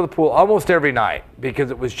 We used to go to the pool almost every night because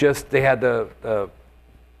it was just they had the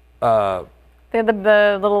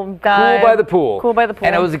little guy. Cool by the pool. Cool by the pool.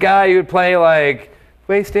 And it was a guy who would play like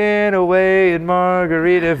Wasting Away in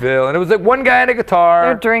Margaritaville. And it was like one guy and a guitar.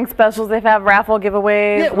 Their drink specials, they have raffle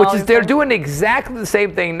giveaways. Yeah, and which all is these they're things. doing exactly the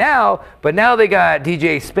same thing now, but now they got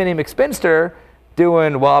DJ Spinny McSpinster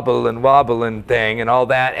doing wobble and thing and all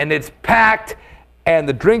that, and it's packed, and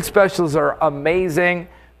the drink specials are amazing.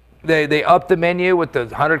 They up the menu with the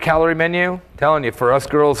 100-calorie menu. Telling you, for us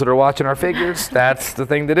girls that are watching our figures, that's the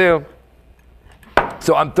thing to do.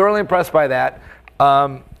 So I'm thoroughly impressed by that.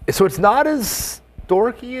 So it's not as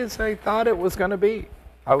dorky as I thought it was going to be.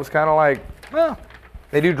 I was kind of like, well,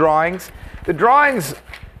 they do drawings. The drawings,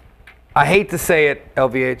 I hate to say it,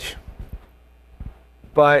 LVH,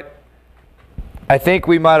 but I think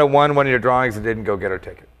we might have won one of your drawings and didn't go get our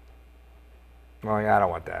ticket. I'm like, I don't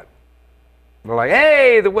want that. They're like,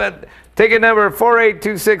 hey, ticket number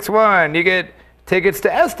 48261, you get tickets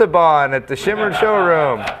to Esteban at the Shimmer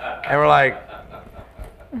Showroom. And we're like,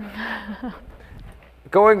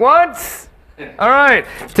 going once? All right,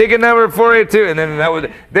 ticket number 482, and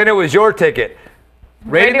then it was your ticket.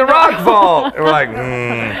 Rating the Rock Vault. And we're like,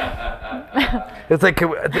 It's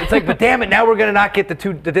like, but damn it, now we're gonna not get the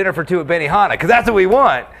dinner for two at Benihana, because that's what we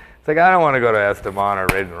want. It's like, I don't want to go to Esteban or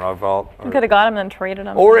Rating the Rock Vault. You could have got him and traded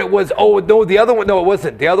him. Or it was, the other one, no, it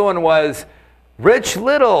wasn't. The other one was Rich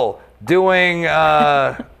Little doing,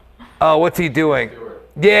 what's he doing?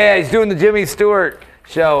 Yeah, he's doing the Jimmy Stewart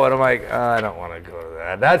show, and I'm like, I don't want to go to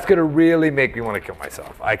that. That's gonna really make me want to kill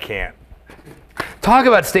myself. I can't. Talk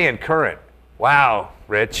about staying current. Wow,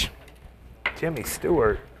 Rich. Jimmy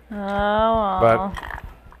Stewart. Oh, well.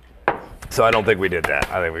 But so I don't think we did that.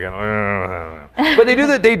 I think we got. But they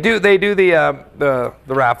do the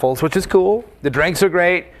raffles, which is cool. The drinks are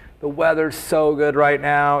great. The weather's so good right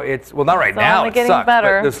now. It's not right now. Only It getting sucks.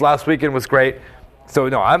 better. But this last weekend was great. So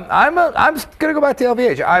no, I'm gonna go back to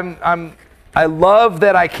LVH. I love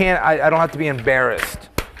that I don't have to be embarrassed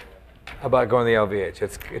about going to the LVH.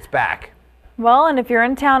 It's back. Well, and if you're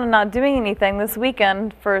in town and not doing anything this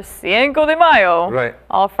weekend for Cinco de Mayo, Right.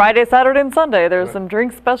 all Friday, Saturday, and Sunday, there's some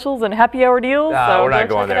drink specials and happy hour deals. So We're not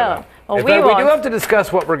go going check there. it out. Though. Well, In we fact, won't. we do have to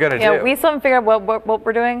discuss what we're gonna do. Yeah, we still haven't figured out what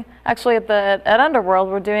we're doing. Actually, at Underworld,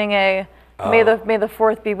 we're doing a May the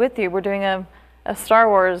 4th be with you. We're doing a Star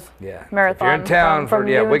Wars marathon. If you're in town from for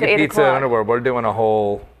noon to Wicked 8 Pizza o'clock. Underworld, we're doing a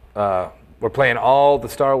whole. We're playing all the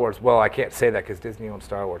Star Wars. Well, I can't say that because Disney owns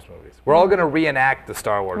Star Wars movies. We're all going to reenact the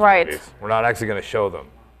Star Wars movies. We're not actually going to show them.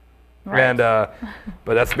 Right. And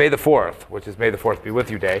but that's May the 4th, which is May the 4th be with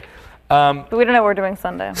you day. But we don't know what we're doing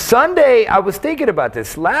Sunday. Sunday, I was thinking about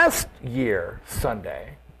this last year.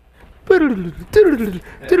 Sunday. We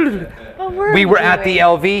were at the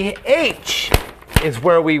LVH. Is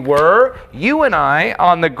where we were. You and I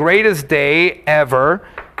on the greatest day ever.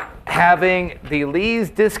 having the Lee's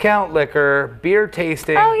Discount Liquor beer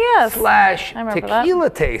tasting Oh, yes. slash I remember that. tequila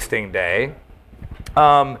tasting day.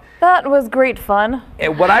 That was great fun.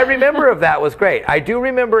 And what I remember of that was great. I do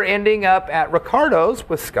remember ending up at Ricardo's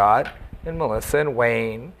with Scott and Melissa and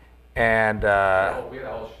Wayne and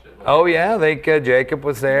oh yeah, I think Jacob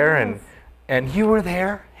was there and you were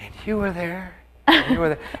there and you were there. And you were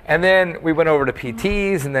there. And then we went over to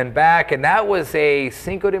PT's and then back, and that was a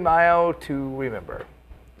Cinco de Mayo to remember.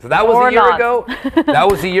 So that was Or a year not. ago. That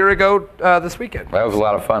was a year ago this weekend. That was a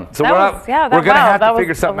lot of fun. So That we're, was, yeah, we're gonna have that to was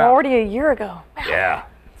figure something out. already a year ago. Yeah.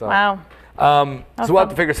 So, Wow. so we'll have fun.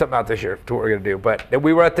 to figure something out this year to what we're gonna do. But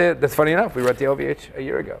we were at that's funny enough. We were at the LVH a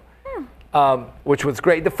year ago, which was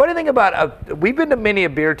great. The funny thing about we've been to many a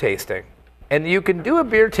beer tasting, and you can do a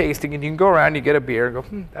beer tasting and you can go around, you get a beer, and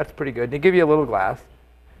go, that's pretty good. And they give you a little glass,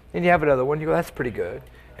 and you have another one. You go, that's pretty good.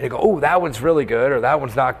 And you go, oh, that one's really good, or that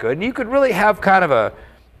one's not good. And you could really have kind of a,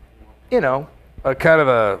 a kind of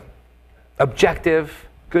a objective,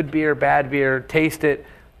 good beer, bad beer, taste it,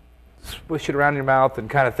 swish it around your mouth and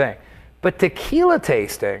kind of thing. But tequila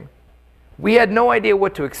tasting, we had no idea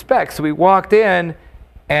what to expect. So we walked in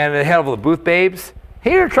and they had all the booth babes.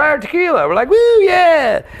 Here, try our tequila. We're like, woo,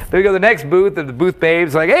 yeah. Then we go to the next booth and the booth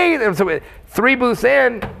babes like, hey, and so 3 booths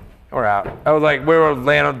in, we're out. I was like, we were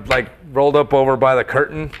laying like rolled up over by the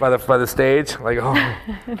curtain, by the stage, like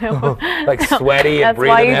like sweaty and That's breathing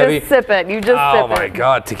why you heavy. just sip it. You just Oh sip my it.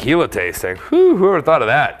 God, tequila tasting. Whew, who ever thought of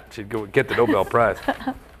that? Should go get the Nobel Prize.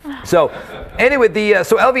 So anyway,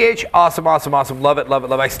 so LVH, awesome. Love it.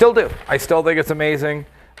 I still do. I still think it's amazing.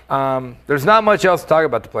 There's not much else to talk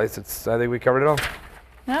about the place. I think we covered it all.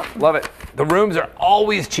 Yep. Love it. The rooms are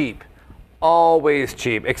always cheap. Always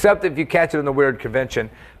cheap, except if you catch it in the weird convention.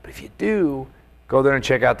 But if you do, go there and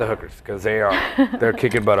check out the hookers because they're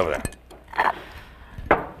kicking butt over there.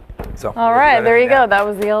 So All right, there you go. That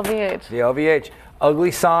was the LVH. the LVH.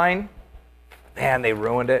 Ugly sign. Man, they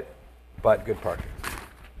ruined it, but good parking.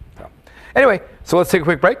 So, anyway, so let's take a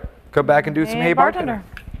quick break. Come back and do some Hey Bartender.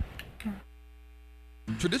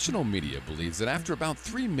 Traditional media believes that after about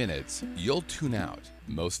 3 minutes, you'll tune out.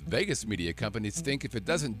 Most Vegas media companies think if it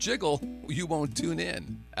doesn't jiggle, you won't tune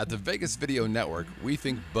in. At the Vegas Video Network, we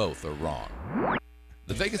think both are wrong.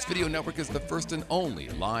 The Vegas Video Network is the first and only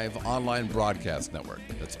live online broadcast network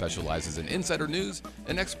that specializes in insider news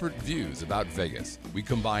and expert views about Vegas. We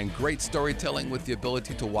combine great storytelling with the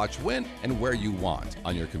ability to watch when and where you want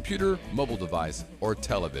on your computer, mobile device, or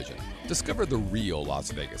television. Discover the real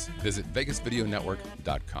Las Vegas. Visit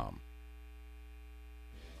VegasVideoNetwork.com.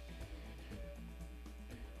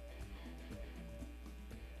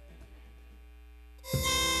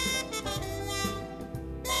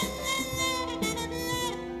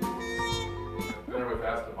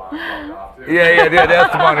 Yeah,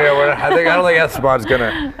 Esteban here. I don't think Esteban's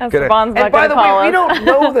gonna. Esteban's not And by gonna the way, call we us. don't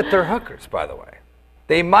know that they're hookers. By the way,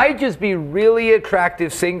 they might just be really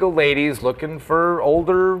attractive single ladies looking for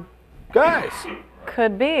older guys.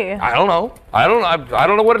 Could be. I don't know. I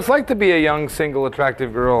don't know what it's like to be a young, single,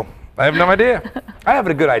 attractive girl. I have no idea. I have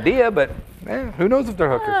a good idea, but who knows if they're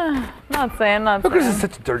hookers? Not saying. Hookers is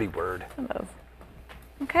such a dirty word.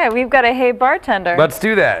 Okay, we've got a Hey Bartender. Let's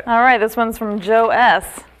do that. All right, this one's from Joe S.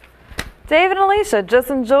 David and Alicia just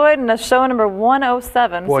enjoyed show number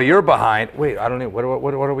 107. Boy, you're behind. Wait, I don't know. What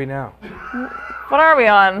are we now? What are we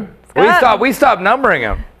on? Scott? We stopped numbering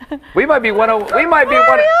them. We might be 10. We might be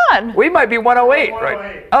What are we on? We might be 108,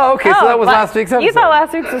 right? Oh, okay. So that was last week's episode. You thought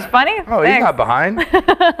last week's was funny? Oh, he's not behind.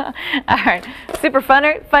 All right. Super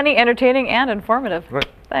funny, entertaining, and informative. Right.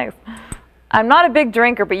 Thanks. I'm not a big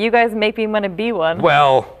drinker, but you guys make me want to be one.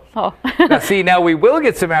 Well, Oh. now we will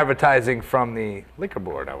get some advertising from the liquor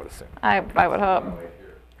board, I would assume. I would hope. All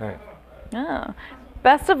right. Yeah.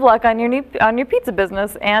 Best of luck on your pizza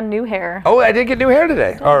business and new hair. Oh, I did get new hair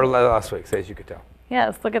today, or last week, as you could tell.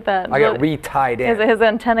 Yes, look at that. I got re-tied in. His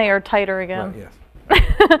antennae are tighter again. Yes.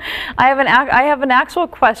 I have an actual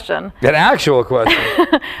question. An actual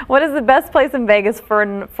question. What is the best place in Vegas for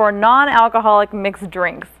non-alcoholic mixed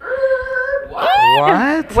drinks?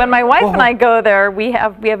 What? When my wife and I go there, we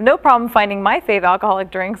have no problem finding my fave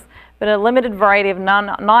alcoholic drinks, but a limited variety of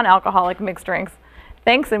non-alcoholic mixed drinks.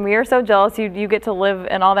 Thanks, and we are so jealous you get to live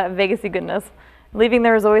in all that Vegasy goodness. Leaving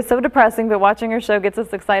there is always so depressing, but watching your show gets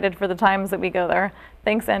us excited for the times that we go there.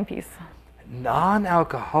 Thanks and peace.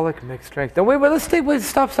 Non-alcoholic mixed drinks. No, wait,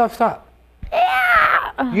 stop.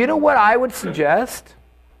 Yeah. You know what I would suggest?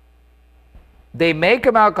 They make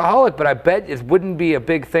them alcoholic, but I bet it wouldn't be a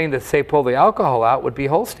big thing to say pull the alcohol out, would be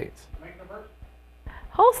Holsteins.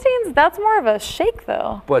 Holsteins, that's more of a shake,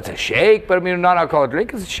 though. Well, it's a shake, but I mean, a non-alcoholic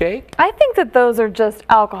drink is a shake. I think that those are just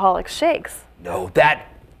alcoholic shakes. No, that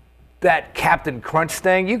that Captain Crunch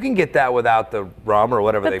thing, you can get that without the rum or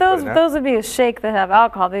whatever But they put in there. those would be a shake that have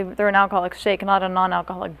alcohol. They're an alcoholic shake, not a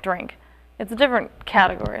non-alcoholic drink. It's a different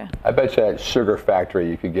category. I bet you at Sugar Factory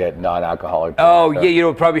you could get non-alcoholic. Oh, drinks. yeah, you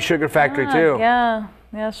know, probably Sugar Factory too. Yeah.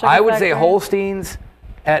 Sugar I would say Factory. Holsteins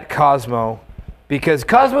at Cosmo, because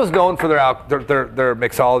Cosmo's known for their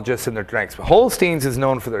mixologists and their drinks. But Holsteins is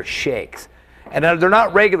known for their shakes, and they're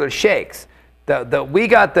not regular shakes. We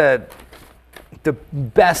got the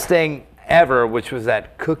best thing ever, which was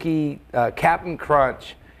that cookie Captain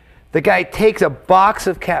Crunch. The guy takes a box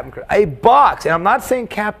of Captain Crunch, a box, and I'm not saying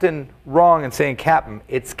Captain wrong and saying Captain.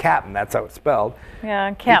 It's Captain. That's how it's spelled. Yeah,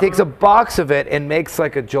 He Captain. takes a box of it and makes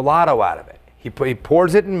like a gelato out of it. He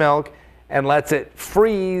pours it in milk and lets it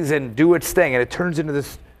freeze and do its thing, and it turns into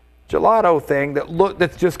this gelato thing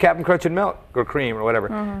that's just Captain Crunch and milk or cream or whatever.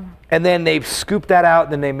 And then they scoop that out,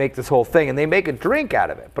 and then they make this whole thing, and they make a drink out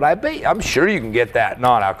of it. But I'm sure you can get that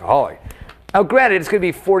non-alcoholic. Now, granted, it's going to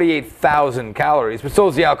be 48,000 calories, but so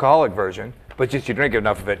is the alcoholic version. But just you drink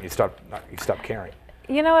enough of it, and you stop caring.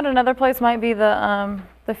 You know what? Another place might be the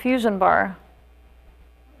Fusion Bar.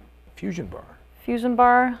 Fusion bar. Fusion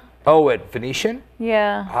Bar. Oh, at Venetian?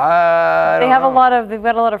 Yeah. I don't know. They've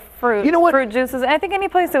got a lot of fruit. You know what? Fruit juices. And I think any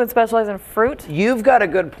place that would specialize in fruit. You've got a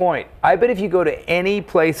good point. I bet if you go to any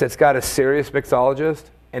place that's got a serious mixologist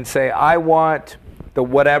and say, I want the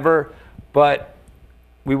whatever, but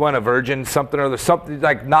we want a virgin something or other, something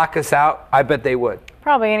like knock us out, I bet they would.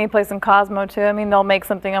 Probably any place in Cosmo too. I mean, they'll make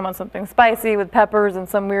something. I want something spicy with peppers and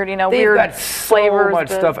some weird, They've weird got so flavors. much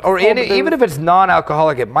to stuff. Or hold the even booze. if it's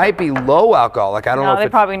non-alcoholic, it might be low alcoholic. I don't know No, if they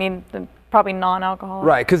it's probably need non-alcoholic.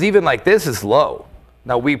 right, because even like this is low.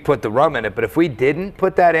 Now we put the rum in it, but if we didn't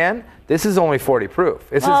put that in, this is only 40 proof.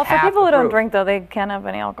 This Well, is for half people the who don't proof. drink though, they can't have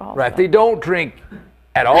any alcohol. Right, if so. they don't drink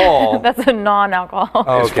at all. That's a non-alcohol.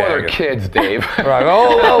 Oh, It's for okay, their okay. kids, Dave. Right.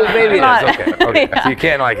 Oh, maybe it Not- is. Okay. Yeah. So you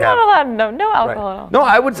can't like You're have. not allowed. No alcohol at all. No,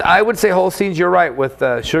 I would say Holstein's. You're right with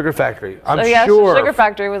Sugar Factory. I'm So yeah, sure. Sugar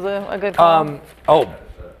Factory was a good call.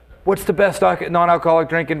 What's the best non-alcoholic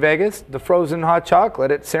drink in Vegas? The frozen hot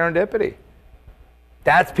chocolate at Serendipity.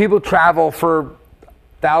 That's people travel for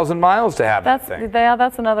 1,000 miles to have that thing.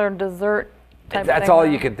 That's another dessert type That's thing. all though.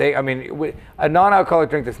 you can think. I mean, a non-alcoholic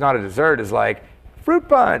drink that's not a dessert is like fruit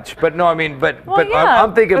punch. But no, I mean, but Yeah.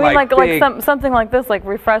 I'm thinking I mean, big. something like this, like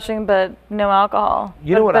refreshing but no alcohol.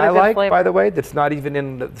 You know what but a I good like, flavor. by the way, that's not even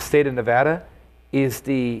in the state of Nevada, is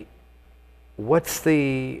what's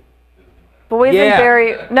the?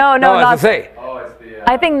 Boysenberry. No, No, I not. was gonna say.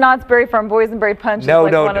 I think Knott's Berry from Boysenberry Punch. No,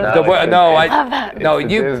 is like one of no,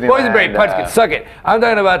 those. you Disneyland, Boysenberry Punch can suck it. I'm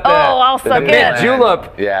talking about the I'll suck mint it.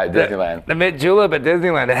 julep. Yeah, Disneyland. The mint julep at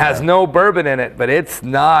Disneyland. It has no bourbon in it, but it's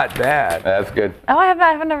not bad. That's good. Oh, I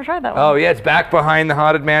haven't never tried that one. Oh yeah, it's back behind the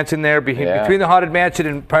Haunted Mansion there, Yeah. between the Haunted Mansion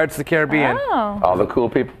and Pirates of the Caribbean. Oh. All the cool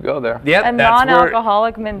people go there. Yep, A that's where.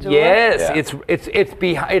 non-alcoholic mint julep. Yes,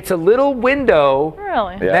 Yeah. it's a little window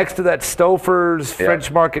Really? Yeah. next to that Stouffer's Yeah. French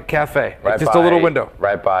Market Cafe. Right It's just by, a little window.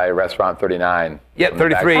 Right by Restaurant 39. Yep, On the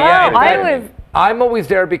 33. back Yeah, side. in fact, I'm always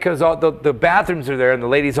there because all the bathrooms are there and the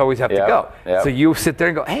ladies always have to Yep, go. yep. So you sit there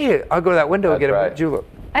and go, hey, I'll go to that window and That's get a right. mint julep.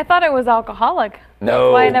 I thought it was alcoholic.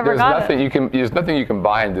 No. Why I never There's got nothing it. there's nothing you can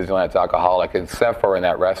buy in Disneyland that's alcoholic except for in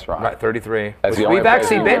that restaurant. Right, 33. That's the Which only we've place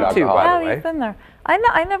actually you been can to, get by Yeah, the way. you've been there.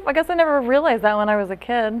 I guess I never realized that when I was a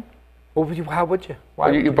kid. Well, how would you? Why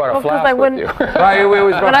Well, would you brought a Well, 'cause flask I with wouldn't- you. Right, we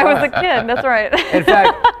always When I was a kid, that's right. In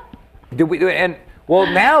fact,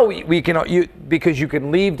 now we can because you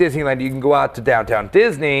can leave Disneyland, you can go out to downtown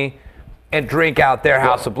Disney and drink out their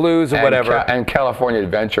House of Blues or And whatever. and California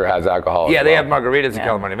Adventure has alcohol. as Yeah, they well. have margaritas Yeah. at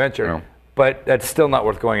California Adventure, Yeah. but that's still not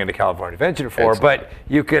worth going into California Adventure for. It's But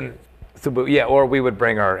you can, or we would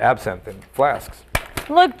bring our absinthe in flasks.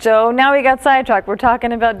 Look, Joe, now we got sidetracked. We're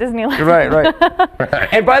talking about Disneyland. Right.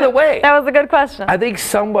 And by the way, That was a good question. I think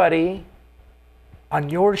somebody on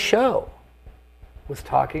your show was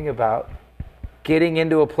talking about getting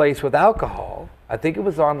into a place with alcohol. I think it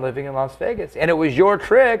was on Living in Las Vegas. And it was your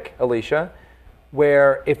trick, Alicia,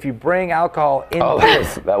 where if you bring alcohol in. Oh,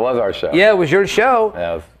 that was our show. Yeah, it was your show.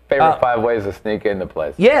 Yeah, it was favorite 5 ways to sneak into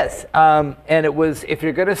place. Yes. And it was, if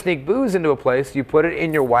you're going to sneak booze into a place, you put it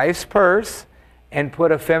in your wife's purse and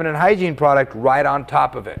put a feminine hygiene product right on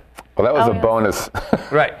top of it. Well, that was Oh, a yeah. bonus.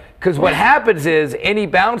 Right. Because what happens is any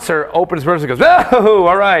bouncer opens his purse and goes, oh,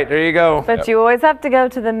 all right, there you go. But you always have to go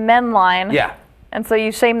to the men line. Yeah. And so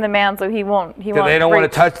you shame the man so he won't. They don't want to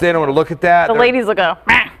reach. touch, they don't want to look at that. The They're- ladies will go,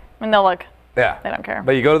 "Meh," and they'll look. Yeah. They don't care.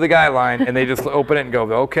 But you go to the guy line and they just open it and go,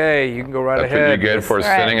 okay, you can go right That's what ahead. you get for Right.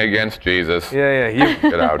 sinning against Jesus. Yeah.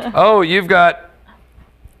 Get out. Oh, you've got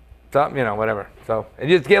something, you know, whatever. So, and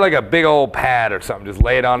just get like a big old pad or something. Just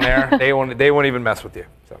lay it on there. They won't even mess with you.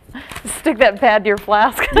 So. Stick that pad to your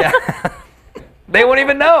flask. Yeah. They won't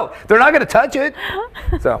even know. They're not going to touch it.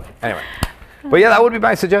 So, anyway. But yeah, that would be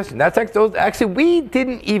my suggestion. Actually, we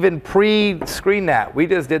didn't even pre-screen that. We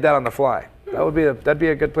just did that on the fly. That'd be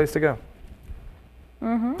a good place to go.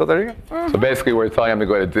 So there you go. So basically, we're telling them to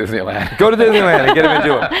go to Disneyland. Go to Disneyland and get them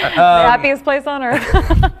into it. The happiest place on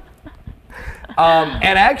earth.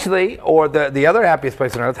 And actually, or the other happiest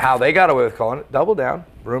place on earth, how they got away with calling it, Double Down.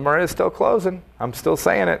 Rumor is still closing. I'm still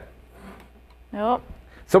saying it. Nope.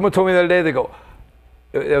 Someone told me the other day, they go,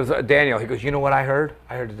 it was Daniel, he goes, you know what I heard?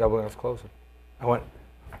 I heard the Double Down's closing. I went,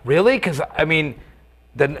 really? Because, I mean,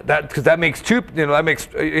 because that makes two, you know, that makes,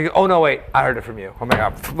 oh no, wait, I heard it from you. Oh my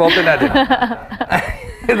God, well then that didn't.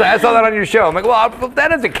 I saw that on your show. I'm like, well, that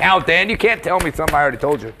doesn't count, Dan. You can't tell me something I already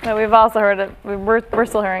told you. No, we've also heard it. We're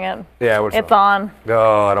still hearing it. Yeah, It's on.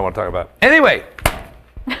 No, I don't want to talk about it. Anyway,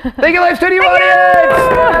 thank you, live studio audience.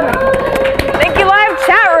 Thank you, live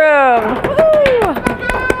chat room. Woo-hoo.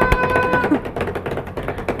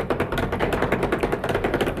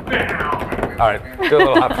 All right, do a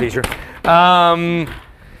little hop teaser.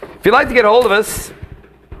 If you'd like to get a hold of us,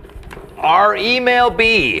 our email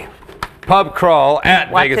be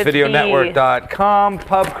pubcrawl@vegasvideonetwork.com.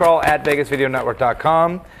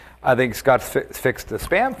 Pubcrawl@vegasvideonetwork.com. I think Scott's fixed the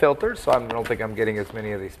spam filter, so I don't think I'm getting as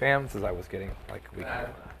many of these spams as I was getting like a week ago.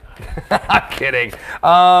 I'm kidding.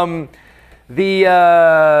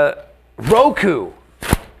 The Roku.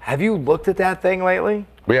 Have you looked at that thing lately?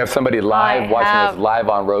 We have somebody live watching us live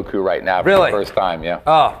on Roku right now for Really? the first time. Yeah.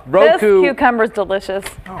 Oh, This Roku. cucumber's delicious.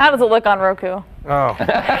 How does it look on Roku? Oh, I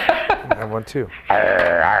have one too.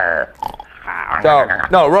 So,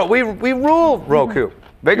 no, we rule Roku.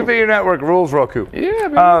 Vegas Video Network rules Roku. Yeah,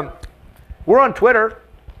 man. We're on Twitter.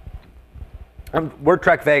 We're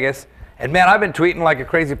Trek Vegas. And man, I've been tweeting like a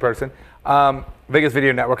crazy person. Vegas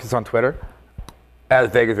Video Network is on Twitter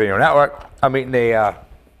as Vegas Video Network. I'm eating a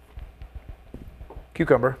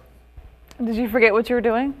cucumber. Did you forget what you were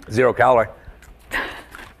doing? 0 calorie.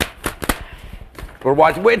 We're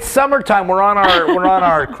watching. It's summertime. We're on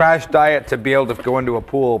our crash diet to be able to go into a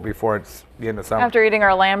pool before it's the end of summer. After eating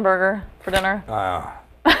our lamb burger for dinner.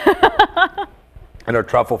 And our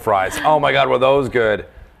truffle fries. Oh my God, were those good?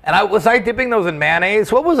 And was I dipping those in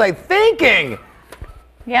mayonnaise? What was I thinking?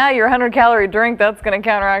 Yeah, your 100-calorie drink, that's going to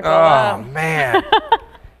counteract all Oh that. man.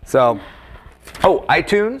 So,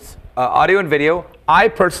 iTunes, audio and video. I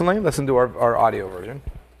personally listen to our audio version.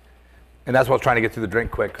 And that's what I was trying to get through the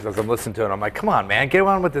drink quick, because as I'm listening to it, I'm like, come on, man, get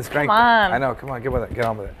on with this drink. Come on. I know, come on, get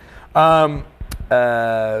on with it.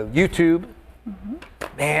 YouTube.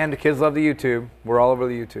 Man, the kids love the YouTube. We're all over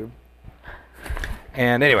the YouTube.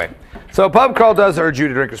 And anyway, so Pub Crawl does urge you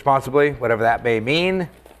to drink responsibly, whatever that may mean.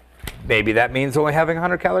 Maybe that means only having a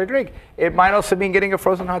 100-calorie drink. It might also mean getting a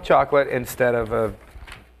frozen hot chocolate instead of a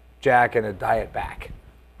Jack and a diet back.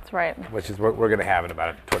 That's right. Which is what we're going to have in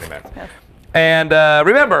about 20 minutes. Yes. And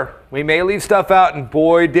remember, we may leave stuff out, and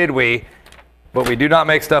boy, did we. But we do not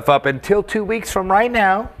make stuff up until 2 weeks from right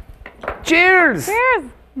now. Cheers! Cheers!